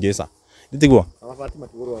kingisa nditiguo mabati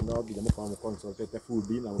makigurwa no nginya mukamu consultate food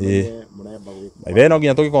na muremba gwika by the no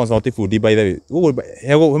nginya tuki consult food by the way gugu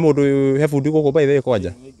he mundu he food gugu by the way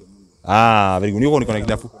kwanja very good ni uko ni connect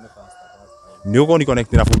na food ni uko ni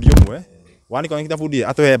connect na food umwe wani connect na food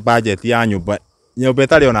atohe budget ya nyumba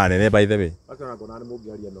etari ona nene by the way akana ngona ni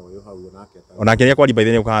mungiaria no yo hau nake onake ni kwari by the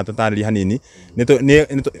way ukahata tariri hanini ni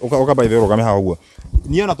uka by the way rugame haguo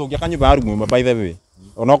ni ona tungia kanyumba ya rumu by the way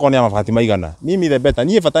onoko ni mabati maigana mimi the better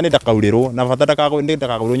nie bata ni ndakaurirwo na bata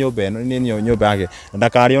ndakagurwo nyumba eno ni nyumba yake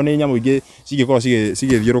ndakario ni nyamu ingi cigikorwo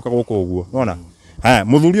cigithiuruka guku uguo unaona ha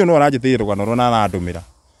muthuri no aranjitire rugano rona arandumira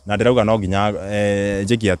na ndirauga no nginya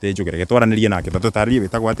njiki ati njugire twaranirie nake tutaririe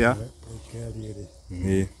witagwo atia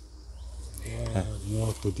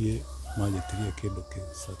no tuthie majitirie kindu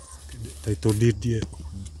title deed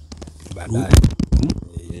baadaye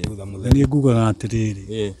ni ngugaga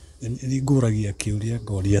atiriri ni nguragia kiuria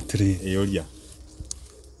ngoria atiriri uria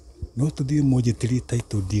no tuthie mujitirie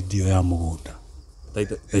title deed ya mugunda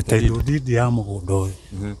title deed ya mugunda uyu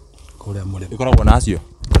kuria muri ikoragwo nacio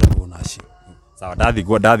sawa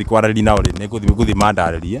ndathi kwarari nao ri niguthi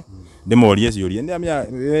mandaririe ndimorie ciurie ndamya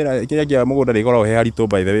kiria kia mugunda rikoragwo he haritu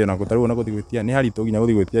by the way na gutaru na guthi gwitia ni haritu nginya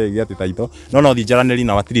guthi gwitia giati taito no thi jaraneri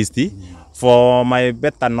na at least for my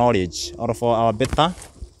better knowledge or for our better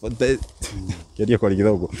kiria kwa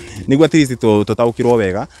githogo niguo at least tutaukirwo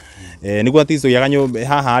wega niguo at least giaga nyumba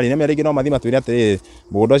haha ri nemya ringi no mathima twire ati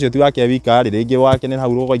mugunda ucio ti wake wika ri ringi wake ni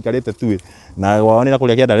hau rugo ikarite tu na wonera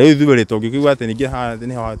kuria kienda riu thubiri tungikigwa ati ningi ha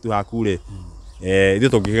ni ha tu hakure ithu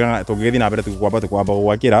tungigithi na mbere tukwamba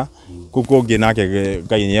gwakira kuko ngi nake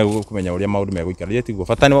Ngai ni kumenya uria maundu meguikara ri tiguo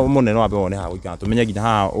bata ni munene wa wone ha guikara tumenye nginya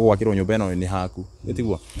ha gwakirwo nyumba eno ni haku ri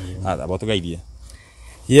tiguo abo tugeithie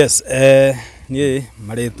yes ni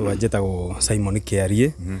maritwa njitagwo Simon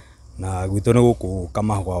Kiarie na gwitu ni guku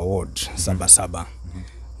Kamahwa ward saba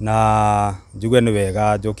na njuge ni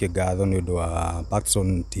wega njokie ngatho ni undu wa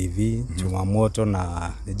Paxson TV, Jumamoto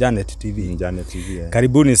na Janet TV. Janet TV.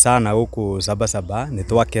 Karibuni sana huku Sabasaba, ni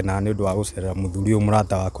twakena ni undu wa gucerera muthuri uyu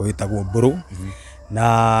murata wako witagwo Mburu.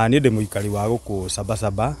 Na ni ndi muikari wa guku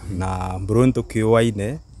Sabasaba na Mburu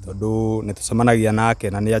ntukiuaine tondu ni tucemanagia nake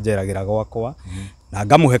na ni anjeragira gwakwa. Na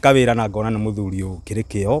ngamuhe kawira na ngona ni muthuri uyu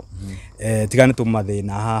kirikio tiga ni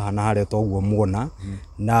tumathina haha na haria toguo muona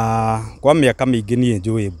na kwa miaka mingi nie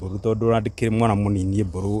njui Mburu tondu ndikiri mwana munini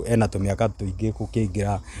Mburu ena tumiaka tuingi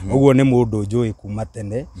kukingira uguo ni mundu njui kuma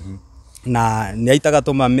tene na ni aitaga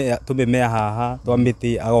tumimea haha twa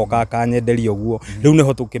miti agoka akanyenderia uguo riu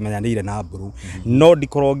niho tukimenyanire na Mburu no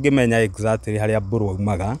ndikorwo ngimenya exactly haria Mburu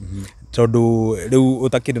aumaga tondu riu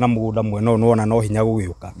utakiri na mugunda mwena no wona no hinya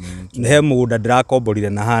gugiuka he mugunda ndirakomborire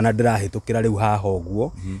na hana ndirahitukira riu haha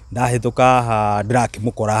uguo ndahituka haha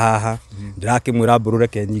ndirakimukora haha ndirakimwira Mburu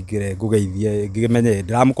reke nyingire ngugeithie ngimenye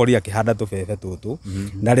ndiramukorira kihanda tubebe tutu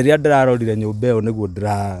na riria ndirarorire nyumba iyo niguo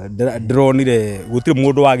ndironire gutiri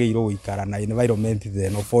mundu wagiirwo guikara na environment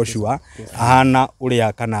theno for sure ahana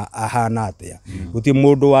uria kana ahana atia gutiri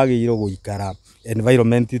mundu wagiirwo guikara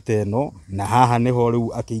environment teno na haha niho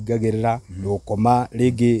riu akingagirira gukoma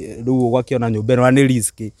ringi riu ugakiona nyumba ino ni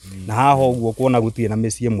risk na haha uguo kuona gutie na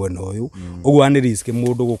micie mwena uyu uguo ni risk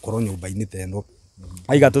mundu gukorwo nyumba-ini teno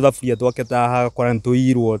aiga tuthabia twake ta kora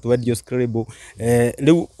ntuirwo twendio scribe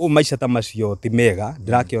riu maisha ta macio ti mega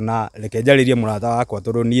ndirakiona reke njaririe murata wakwa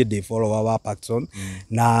tondu nie ndi follower wa Paxson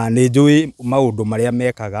na ni njui maundu maria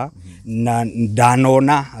mekaga na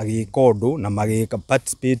ndanona agika undu na magika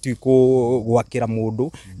participate gwakira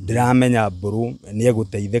mundu ndiramenya Mburu ni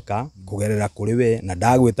eguteithika kugerera kuri we na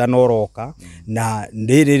ndagwita noroka na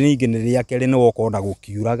ndiri ningi ni riake ri ni wokona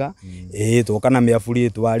gukiuraga twoka na miafuri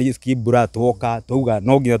twari skibura twoka tuga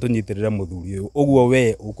no nginya tunyitirire muthuri uyu uguo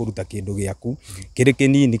we ukuruta kindu giaku kiri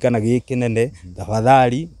kinini kana gikinene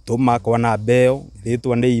tafadhali tuma kwa na beo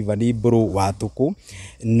ritwa ni Ivani Mburu watuku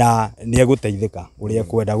na ni eguteithika uria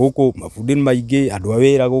kwenda guku mafundi maingi andu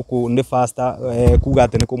awira guku ni faster kuga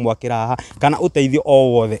ati ni kumwakira haha kana uteithio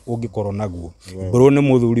o wothe ungikorwo naguo Mburu ni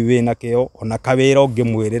muthuri wina kio ona kawira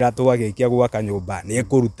ungimwirira twagikia gwaka nyumba ni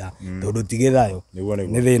ekuruta tondu tigithayo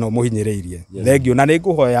ni thina muhinyiriirie thengio na ni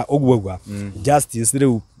nguhoya uguo justice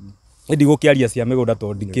riu ndi gukiaria cia migunda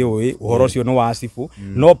tondu ndikiui uhoro ucio ni wa cibu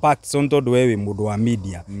no Paxson tondu we wi mundu wa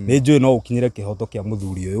media ni njui no ukinyire kihoto kia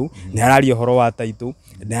muthuri uyu ni araria uhoro wa taitu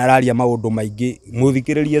ni araria maundu maingi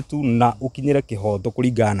muthikiririe tu na ukinyire kihoto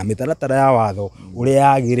kuringana na mitaratara ya watho uria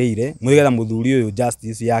yagiriire mwigetha muthuri uyu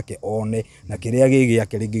justice yake one na kiria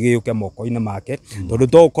gigiake ringi giuke moko-ini make tondu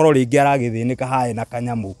to ukorwo ringi aragithinika hae na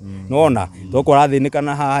kanyamu nona to ko arathinika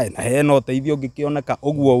na hae na hena uteithio ngikioneka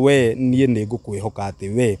uguo we nie ni ngukwihoka ati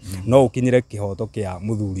we no ukinyire kihoto kia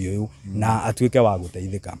muthuri uyu na atuike wa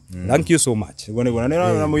guteithika thank you so much iguo niguo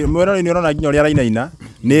na mwirori ni urona nginya uria rainaina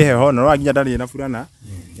ni heho na nginya ndari na burana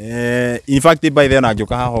in fact by the na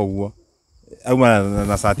ngioka haha uguo auma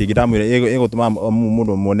na sati ngidamwire igutuma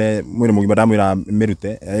mundu muone mwire mugima ndamwira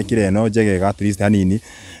mirute ekire no njegega at least hanini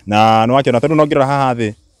na no wakiona tondu no ngirora haha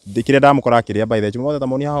thi ndikire ndamukora akiria by the chumothe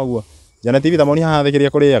tamoni haha uguo Janet TV tamoni haha thi kiria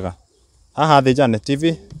kuriaga haha thi Janet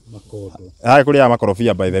TV makondo haha kuria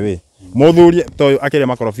makorofia by the way muthuri to akiria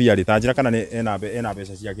makorofia ri tanjira kana ni ena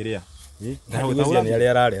mbeca cia kiria ndaguthaura ni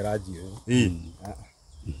aria ararera njio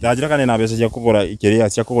tanjira kana ena mbeca cia kugura kiria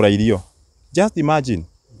cia kugura irio just imagine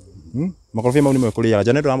makorofia mau ni mekuria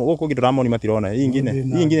Janet guku ngindo ramoni matirona hii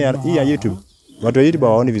ingine ya YouTube watu wa YouTube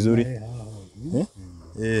waoni vizuri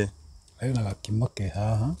aina gakimake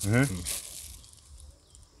haha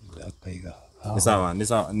ndakaiga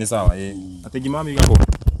ni sawa ati gimami gako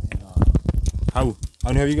hau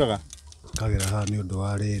ni habigaga kagira haha ni undu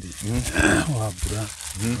wa riri wa mbura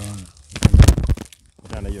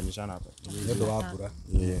ndana hiyo nishana hapa ni undu wa mbura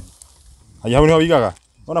hau ni habigaga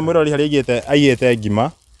ona mwirori hari aigite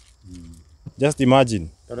ngima just imagine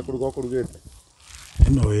kana kuruga kurugite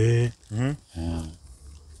ino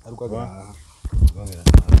arukaga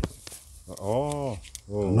no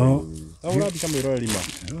taura bisa mwirori ma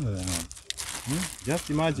just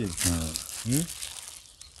imagine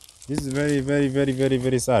this is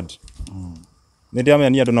very sad Ndio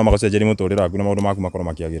ni andu no magocenjeria muturira aku na maundu maku makorwo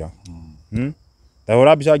makiagira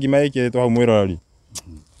taura bisa ngima iki hau mwirori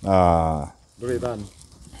nduri thani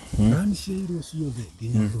nani ciiro ciothe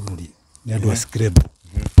nginya thuri ni andu a scribe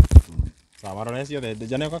sawa rona ciothe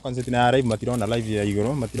jana kwa concert na live matirona live ya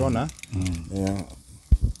iguru matirona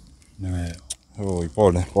newe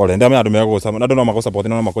pole ndio andu megosa andu no mago support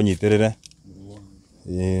no makunyitirire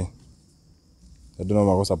andu no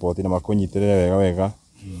mago support na makunyitirire wega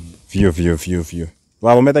fiu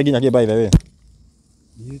wa meta ginya ki by the way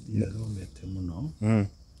Ndathomete muno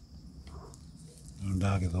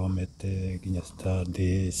ndagithomete nginya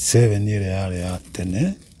study 7 ĩrĩa yarĩ ya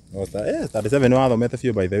tene. Study 7 nĩ wathomete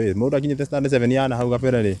biũ by the way. Mũndũ akinyĩte study 7 yana hau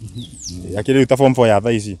gabere rĩ akĩruta form 4 ya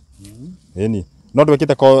thaa ici. Ĩni no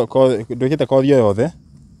ndwĩkĩte kothi o yothe?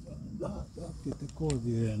 Ndwĩkĩte kothi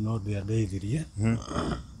ĩyo no ndĩandeithirie.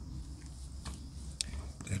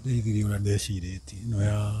 Ndĩandeithirie ũrĩa ndecirĩtie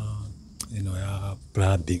ĩno ya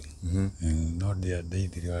plumbing. No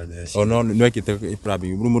ndĩandeithirie ũrĩa ndecirĩtie. No nĩwĩkĩte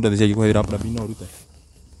plumbing. Mũndũ athĩcia gĩkũhũthĩra plumbing no ũrute.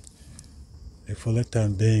 For the time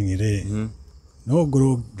being rĩ no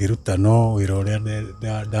ngorwo ngĩruta no wĩra ũrĩa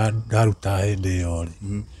ndaruta hĩndĩ ĩyo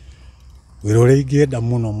rĩ wĩra ũrĩa ingĩenda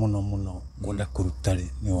mũno kwenda kũruta rĩ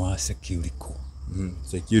nĩ wa security.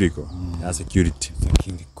 Security.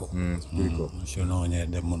 Ũcio no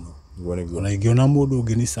nyende mũno. Ona ingĩona mũndũ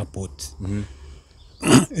ũngĩ ni support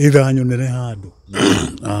either anyonere handũ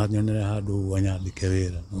anyandĩke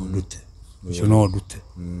wĩra no ndute. Ũcio no ndute.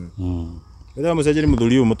 Rĩrĩa mũcenjeri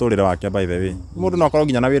mũthuri ũyũ mũtũrĩre wake by the way. Mũndũ no akorwo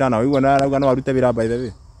nginya na wĩra na wĩigua narauga no arute wĩra by the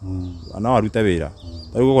way. No arute wĩra.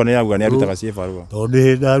 Rĩu gũkũ nĩ arauga nĩ arutaga ciĩba rũga.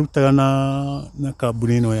 Tondũ ndarutaga na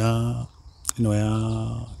kambuni ĩno ya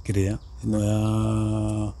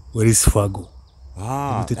Wells Fargo.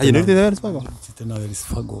 Nĩ rutĩte Wells Fargo? Rutĩte na Wells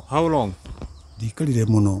Fargo. How long? Ndikarire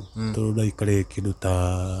mũno tondũ ndaikarire kĩndũ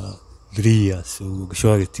ta 3 years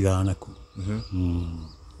gĩcoka gĩtigana naku.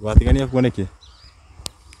 Watigania kuo nĩkĩ?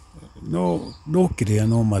 No kĩrĩa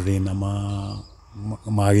no mathĩna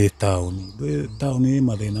ma gĩtaũni. Taũni ĩ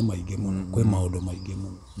mathĩna maingĩ mũno, kwĩ maũndũ maingĩ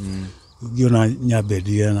mũno. Ũngĩona nyambe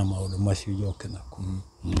ndigane na maũndũ macio njoke naku.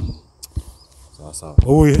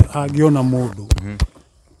 Ũguo hangĩona mũndũ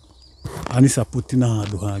ani support na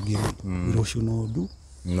handũ hangĩ wĩra ũcio no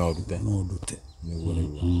ndute.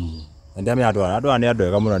 Ndamenya andũ aya nĩ andũ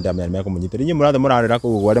ega mũno ndamenya nĩ mekũmũnyitĩra. Inyuĩ mũrathiĩ mũrarĩra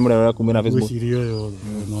kũu ũguo arĩa mũrarĩra kumĩra Facebook. Ngwĩciria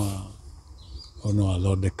ũyũ no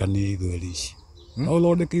athondekanie ithweri ici. No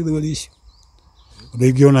ũthondeke ithweri ici. Ũndũ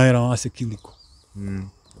ingĩona wĩra wa security.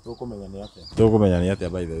 Tũkũmenya nĩ atĩa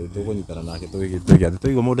by the way. Tũkũnyitana nake tũige atĩ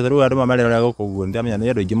tũigua mũndũ rĩu andũ mamerera ũrĩa gũkũ ũguo ndamenya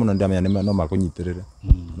nĩ andũ aingĩ mũno ndamenya no makũnyitĩrĩre.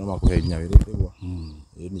 No makũhe nginya wĩra ũguo.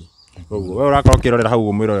 Ĩni. Koguo wewe ũrakorwo ũkĩrorera hau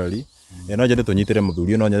ũguo mwĩroreri. No nyende tũnyitĩre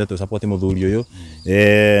mũthuri ũyũ no nyende tũ support mũthuri ũyũ.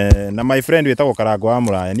 Na my friend wĩtagwo Karango wa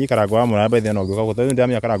Mũraya. Niĩ Karango wa Mũraya by the way no ngĩũka gũtũ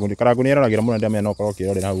ndamenya Karango nĩ eroragĩra mũno ndamenya no ũkorwo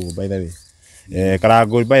ũkĩrorera hau by the way.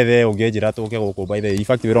 Karango by the way ũngĩnjĩra tũke gũkũ by the way in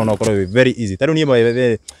fact wĩra no ũkorwo very easy. Tarĩu niĩ by the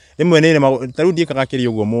way rimwe tarĩu ndiĩkaga kĩrĩ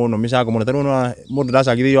ũguo mũno mĩcango mũno tarĩu mũndũ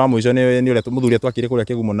ndacagithirio wa mũico nĩ ũrĩa mũthuri twakire kũrĩa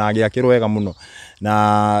Kĩgumo na agĩakĩrwo wega mũno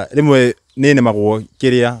na rimwe nĩ nemagwo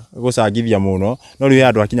kĩrĩa gũcangithia mũno no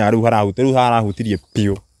rĩu andũ akinyaga rĩu harahutirie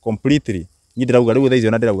piũ completely. Niĩ ndĩrauga rĩu thaa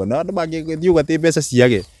icio na ndĩrauga na andũ mangĩthiĩ atĩ mbeca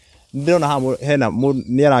ciage. Ndĩrona hena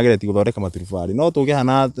nĩ arageretie gũthondeka maturubarĩ no tũge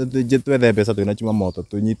hana twethe mbeca twĩna chuma moto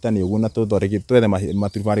tũnyitane ũguo na twethe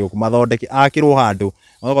maturubarĩ gũkũ mathondeke akĩrwo handũ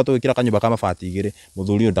okorwo tũgĩkĩra kanyũmba ka mabati igĩrĩ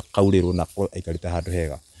mũthuri ũyũ ndakaurĩrwo na aikarĩte handũ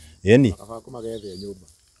hega. Ĩni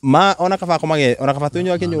ona kaba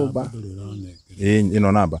twĩnyua kĩnyũmba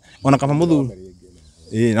ĩno namba ona kaba mũthuri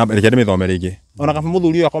namba reke ndĩmĩthome rĩngĩ ona kaba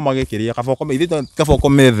mũthuri ũyũ akoma gĩkĩria kaba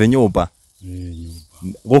ũkome thĩ nyũmba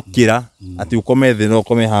gũkĩra atĩ ũkome thĩ no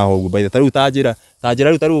ũkome haha ũguo by the tarĩu tanjĩra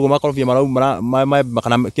rĩu tarĩu ũguo makorobia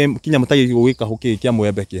kana kinya mũtagi gũgĩka hũkĩ kĩa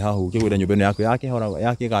mwembe kĩ haha ũkĩgwĩra nyũmba ĩno yaku yakĩhora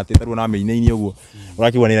yakĩgatĩ tarĩu na mĩinainie ũguo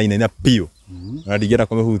ũrakĩgwa nĩ irainaina piũ na ndingĩenda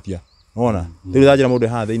kũmĩhutia wona rĩu tanjĩra mũndũ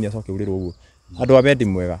haha thĩinĩ acoke ũrĩrwo ũguo andũ a bendi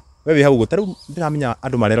mwega we wĩ hau ũguo tarĩu ndĩramenya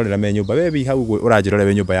andũ marerorera me nyũmba we wĩ hau ũguo ũranjĩrora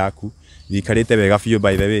we nyũmba yaku wikarĩte wega biũ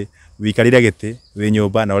by the way wikarire gĩtĩ wĩ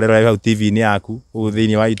nyũmba na ũrerora hau TV-inĩ yaku ũguo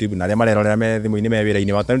thĩinĩ wa YouTube na arĩa marerorera me thimũ-inĩ me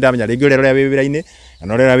wĩra-inĩ wa tarĩu ndamenya rĩngĩ ũrerora wĩ wĩra-inĩ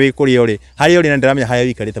na ũrerora wĩ kũrĩa ũrĩ harĩa ũrĩ na ndĩramenya harĩa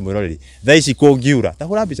wikarĩte mwĩroreri thaa ici kũngiura ta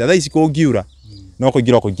hũra mbica thaa ici kũngiura no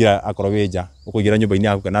kũingĩra akorwo wĩ nja ũkũingĩra nyũmba-inĩ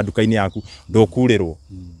yaku kana nduka-inĩ yaku ndũkurĩrwo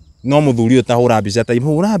no mũthuri ũyũ ta hũra mbica ta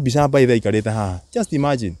hũra mbica by the ikarĩte haha just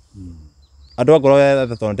imagine andũ ngoro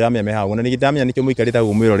tondũ ndĩramenya me haha na ndĩramenya nĩkĩo mũikarĩte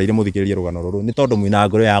hau mwĩroreire mũthikĩrĩrie rũgano rũrũ nĩ tondũ mwĩna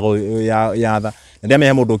ngoro ya tha na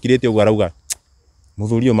ndĩramenya mũndũ ũkirĩte ũguo arauga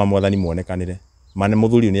mũthuri ũyũ mamwathani muonekanĩre mane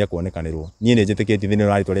mũthuri ũyũ nĩ ekuonekanĩrwo niĩ nĩ njĩtĩkĩtie thĩinĩ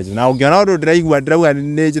wa rĩtwa rĩa Jesũ na ũngĩona ũndũ ndĩraigua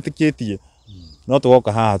nĩ njĩtĩkĩtie no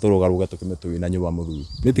tũgoka haha tũrũgarũga tũkĩme na nyũmba mũthuri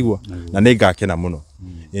nĩtiguo na nĩ ngakena mũno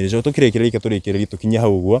nĩcio tũkĩrĩkĩrĩrie tũrĩkĩrĩrie tũkinye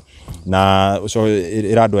hau ũguo na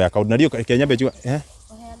ĩra andũ ya account na rĩo Kenya mbeju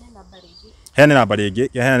heane namba rĩngĩ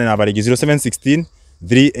 0716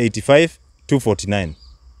 385 249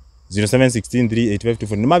 0716 385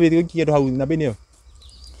 249 nĩ mabĩthio kĩndũ hau namba-inĩ ĩyo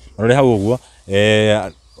rore hau ũguo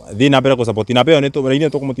thiĩ na mbere gũ support namba ĩyo nĩ raini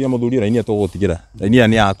tũkũmũtigia mũthuri raini tũgũtigĩra raini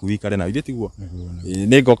nĩ yaku wikare na ithe tiguo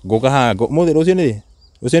nĩ ngoka haha mũthĩ rũciũ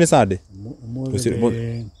nĩ Sunday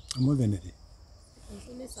ũmũthĩ nĩ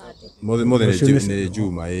Mothe ni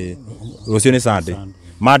Juma rucio ni Sunday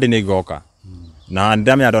Monday ni goka na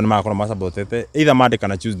ndamya andå nĩmakorwo macapotete either Monday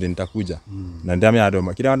kana Tuesday nitakuja na ndamya andå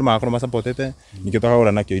kĩrĩa andå magakorwo macapotete nĩkĩo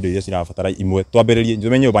twakagũra nakĩo indo iria cirabatara imwe twambĩrĩrie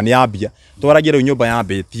njume nyũmba nĩ yambia twaragie rĩu nyũmba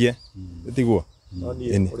yambĩtie tiguo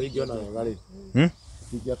ũrĩa ingĩona wega rĩ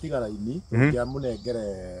ingĩatiga raini ingĩamũnengere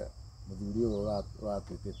mũthuri ũyũ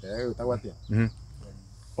ũratwĩtĩte wĩtagwo atĩa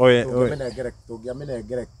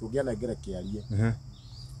tũngĩanengere kĩarie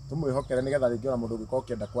tumwihokere nigetha ringi ona mundu ngiko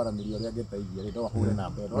kenda kwaranĩria ũrĩa angĩteithia rĩ no ahũre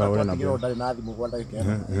namba ĩno tigĩrwo ndarĩ na thimũ gwa ndagĩka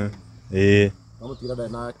ĩno no mũtigĩra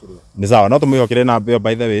ndarĩ na kĩrĩa nĩ sawa no tũmwĩhokere namba ĩyo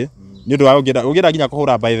by the way nĩ ũndũ wa ũngĩenda nginya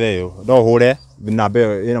kũhũra by the way no ũhũre namba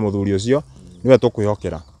ĩyo ĩna mũthuri ũcio nĩwe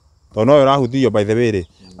tũkwĩhokera tondũ no ũrahuthirio by the way rĩ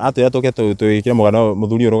atwĩra tũke twĩkĩre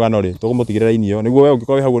mũthuri ũyũ rũgano rĩ tũkũmũtigĩra raini ĩyo nĩguo we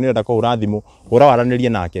ũngĩkorwo wĩ hau nĩũrenda kũhũra thimũ hũra waranĩrie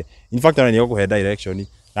nake in fact ona nĩegũkũhe direction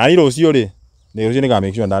na niĩ rũciũ rĩ rũciũ nĩnga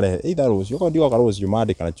make sure ndarehe either rũciũ okorwo ndigoka rũciũ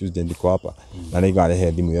Monday kana Tuesday ndiko hapa na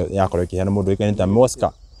nĩngarehe thimũ ĩyo yakorwo ĩkĩheana mũndũ ũĩkaine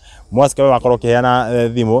Mosca we wakorwo ũkĩheana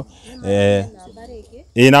thimũ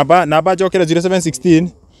namba njokere 0716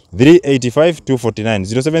 385 249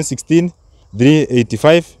 0716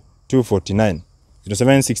 385 249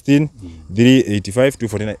 0716 385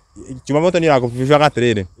 249 Jumamoto nĩ irakũbibaga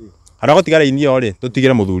atĩrĩrĩ harĩa gũtiga raini ĩyo rĩ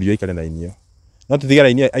tũtigĩre mũthuri ũyũ aikare raini ĩyo no tũtigĩre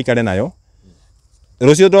raini aikare nayo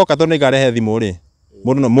rũciũ ndoka tondũ nĩngarehe thimũ rĩ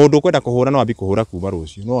mũndũ ũkwenda kũhũra no ambi kũhũra kuma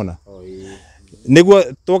rũciũ nĩwona nĩguo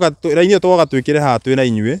raini ĩyo twoka twĩkĩre haha twĩna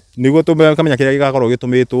inyuĩ nĩguo tũkamenya kĩrĩa gĩgakorwo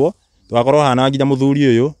gĩtũmĩtwo tũgakorwo hana nginya mũthuri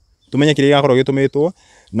ũyũ tũmenye kĩrĩa gĩgakorwo gĩtũmĩtwo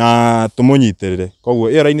na tũmũnyitĩrĩre koguo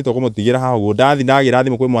ĩyo raini tũkũmũtigĩra haha ũguo ndagĩra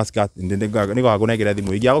thimũ kwĩ Mosca nĩgagũnengera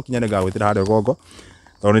thimũ ingĩagũkinya nĩngagwĩtĩra harĩa rũgongo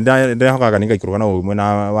tondũ nĩndehokaga nĩngaikũrũka na ũmwe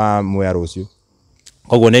na wa mwea rũciũ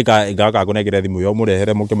koguo nĩngaga kũnengera thimũ ĩyo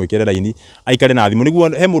mũrehere mũke mwĩkĩre raini aikare na thimũ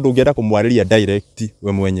nĩguo he mũndũ ũngĩenda kũmwarĩria direct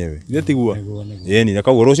we mwenyewe ithĩ tiguo ĩni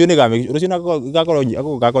koguo rũciũ ngakorwo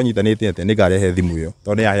nyitanĩte atĩ nĩngarehe thimũ ĩyo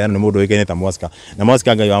tondũ nĩyaheanwo nĩ mũndũ ũĩkaine ta Mosca na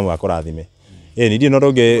Mosca Ngai wa mũgakũrathime ĩni ndiĩ no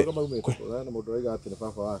ndũngĩ mũndũ oiga atĩ nĩ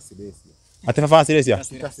baba wa Silesia ati baba Silesia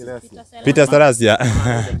Peter Silesia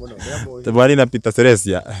tabari na Peter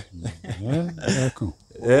Silesia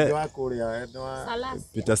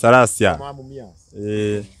Peter Silesia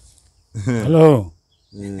hello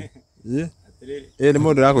nĩ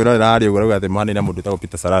mũndũ ũrakwĩrorera harĩa ũguo arauga atĩ mũhanaine na mũndũ wĩtagwo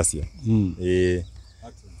Peter Silesia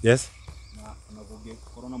yes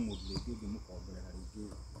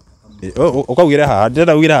ũkaugĩre haha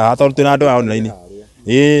ndĩrenda ugĩre haha tondũ twĩna andũ aya online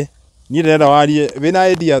niĩ ndĩrenda warie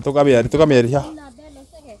wĩna idea tũkamĩarĩha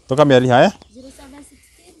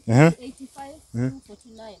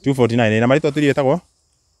 249 na marĩtwa tũrĩ wĩtagwo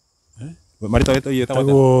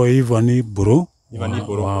tagwo Ivani Mburu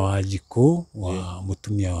wa Wanjikũ wa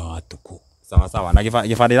mũtumia wa Watuku sawa na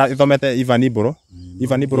gĩbandĩ ĩthomete Ivani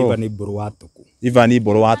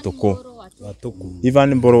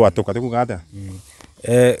Mburu Watuku tikuga atĩa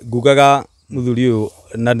ngugaga mũthuri ũyũ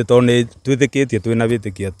na nĩ tondũ nĩ twĩtĩkĩtie twĩna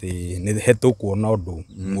wĩtĩkio atĩ nĩ he tũkuona ũndũ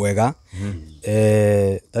mwega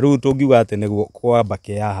ta rĩu tũngiuga atĩ nĩguo kwamba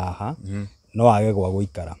kĩaya haha no wage gwa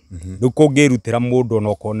gũikara rĩu kũngĩrutĩra mũndũ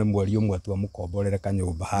onokorwo nĩ mweri ũmwe tu amũkomborere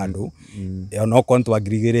kanyũmba handũ onokorwo nĩ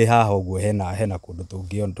twangirigĩrĩ haha ũguo hena kũndũ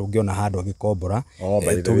tũngĩona handũ agĩkombora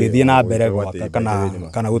tũgĩthiĩ na mbere gwaka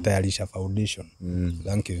kana gũtayarisha foundation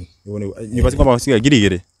thank you nyũmba cikomba ciga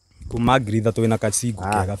ngirigĩrĩ kuma ngiri ithatũ wĩna kacingo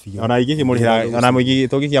kega biũ ona ingĩkĩmũrĩhĩra ona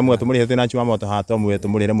tũngĩkĩamua tũmũrĩhe twĩna Jumamoto haha tũmwe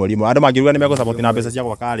tũmũrĩhe mweri ĩmwe andũ mangĩruga nĩmegũcapoti na mbeca cia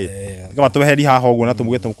gwaka rĩ kama tweheri haha ũguo na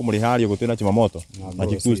tũmuge tũkũmũrĩha harĩa ũguo twĩna Jumamoto na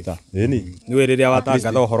Kikusta ĩni nĩwe rĩrĩa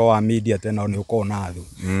watangatha ũhoro wa media tena nĩ ũkorwo na thũ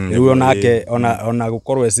rĩu onake ona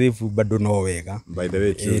gũkorwo safe bado no wega by the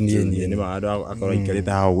way nĩ andũ akorwo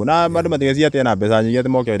ikarĩte haha ũguo na andũ matigeciria atĩ na mbeca nyingĩ atĩ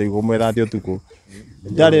moke kũmwetha atĩ ũtukũ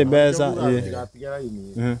ndarĩ mbeca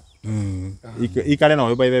ikare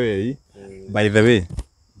no by the way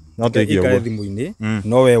no twĩkire ũguo thimũ-inĩ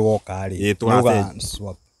no we woka rĩ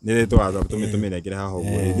swap nĩ tũgatho tũmĩnengere haha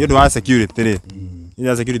ũguo nĩ ũndũ wa security rĩ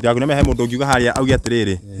ina security yaku nĩmehe mũndũ ũngiuga harĩa auge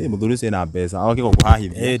atĩrĩrĩ mũthuri ũcio ena mbeca oke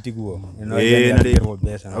gũkũhahithia tiguo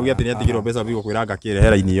auge atĩ nĩatigĩrwo mbeca bigo kwĩranga kĩrehe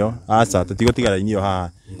raini ĩyo aca tũtigũtiga raini ĩyo haha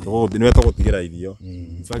nĩwe tũgũtigĩra irio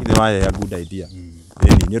in fact nĩ waheya good idea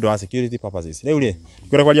nĩ ũndũ wa security purposes rĩu rĩ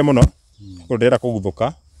kwĩra kwaria mũno ndĩrenda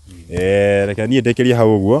kũguthũka reke niĩ ndĩkĩrie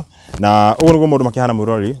hau ũguo na ũguo nĩguo mũndũ makĩhana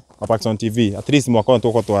mwĩroreri wa Paxson TV at least mwaka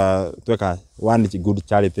ũyũ tweka one good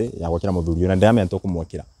charity ya gwakĩra mũthuri na ndĩramenya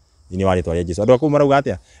tũkũmwakĩra ini wa rĩtwa rĩa Jesũ andũ akuu marauga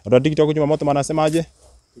atĩa andũ a TikTok Jumamoto manasemaje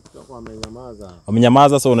TikTok wamenyamaza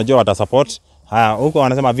wamenyamaza so unajua wata support haya huko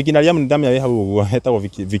wanasema Vikinariam ndamya wewe hau ũguo hetagwo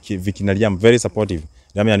Vikinariam very supportive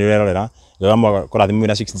ndamya nĩ ũrerorera ngamwa kũrathimwo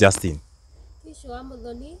na 6 Justin Kisho wa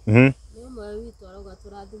Muthoni nĩ ũmwe witũ arauga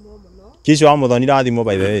tũrathimwo mũno Kisho wa muthoni rathimo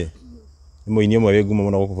by the way ni muini umwe wi ngumo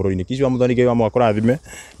muno guku bururi-ini Kisho wa muthoni ngai wa mwaka rathime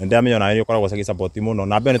na ndamenya na ni ukoragwo sagi support muno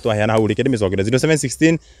na mbe ni twaheana hau rike ndimicokere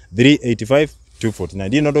 0716 385 249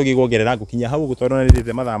 ndino ndugiguongerera gukinya hau gutwarana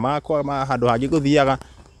nirite mathaa makwa ma handu hangi guthiaga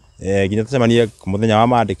nginya tucemanie muthenya wa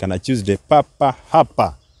mandika na Tuesday papa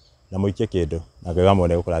hapa na muikie kindu na ngai wa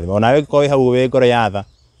mwene gukurathima ona we koi hau we ngoro yatha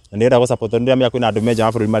na ndirenda gu support ndamenya kwina andu meja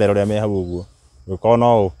wa bururi marero ria me hau uguo gukorwo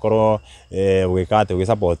no ukorwo ugikate ugi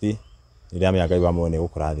support ndamenya ngai wa mwene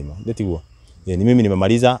gukurathima nditiguo ni mimi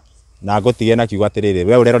nimemaliza na ngotige na kiugo atiriri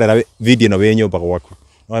we urerorera video no we nyumba gwaku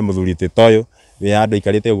no we muthuri ti toyo we andu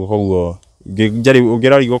ikarite uguo koguo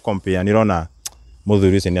ngirori go compare ni rona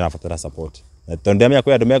muthuri ucio ni arabatara support na tondemya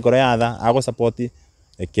kwi andu me ngoro yatha ago support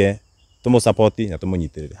eke tumu support na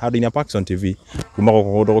tumunyitirire handu ina Paxson TV kuma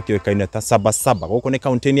guko gundu gukikaine ta saba guko ni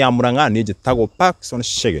kaunti ya Murang'a ni njitagwo Paxson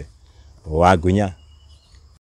Shege wa Gunya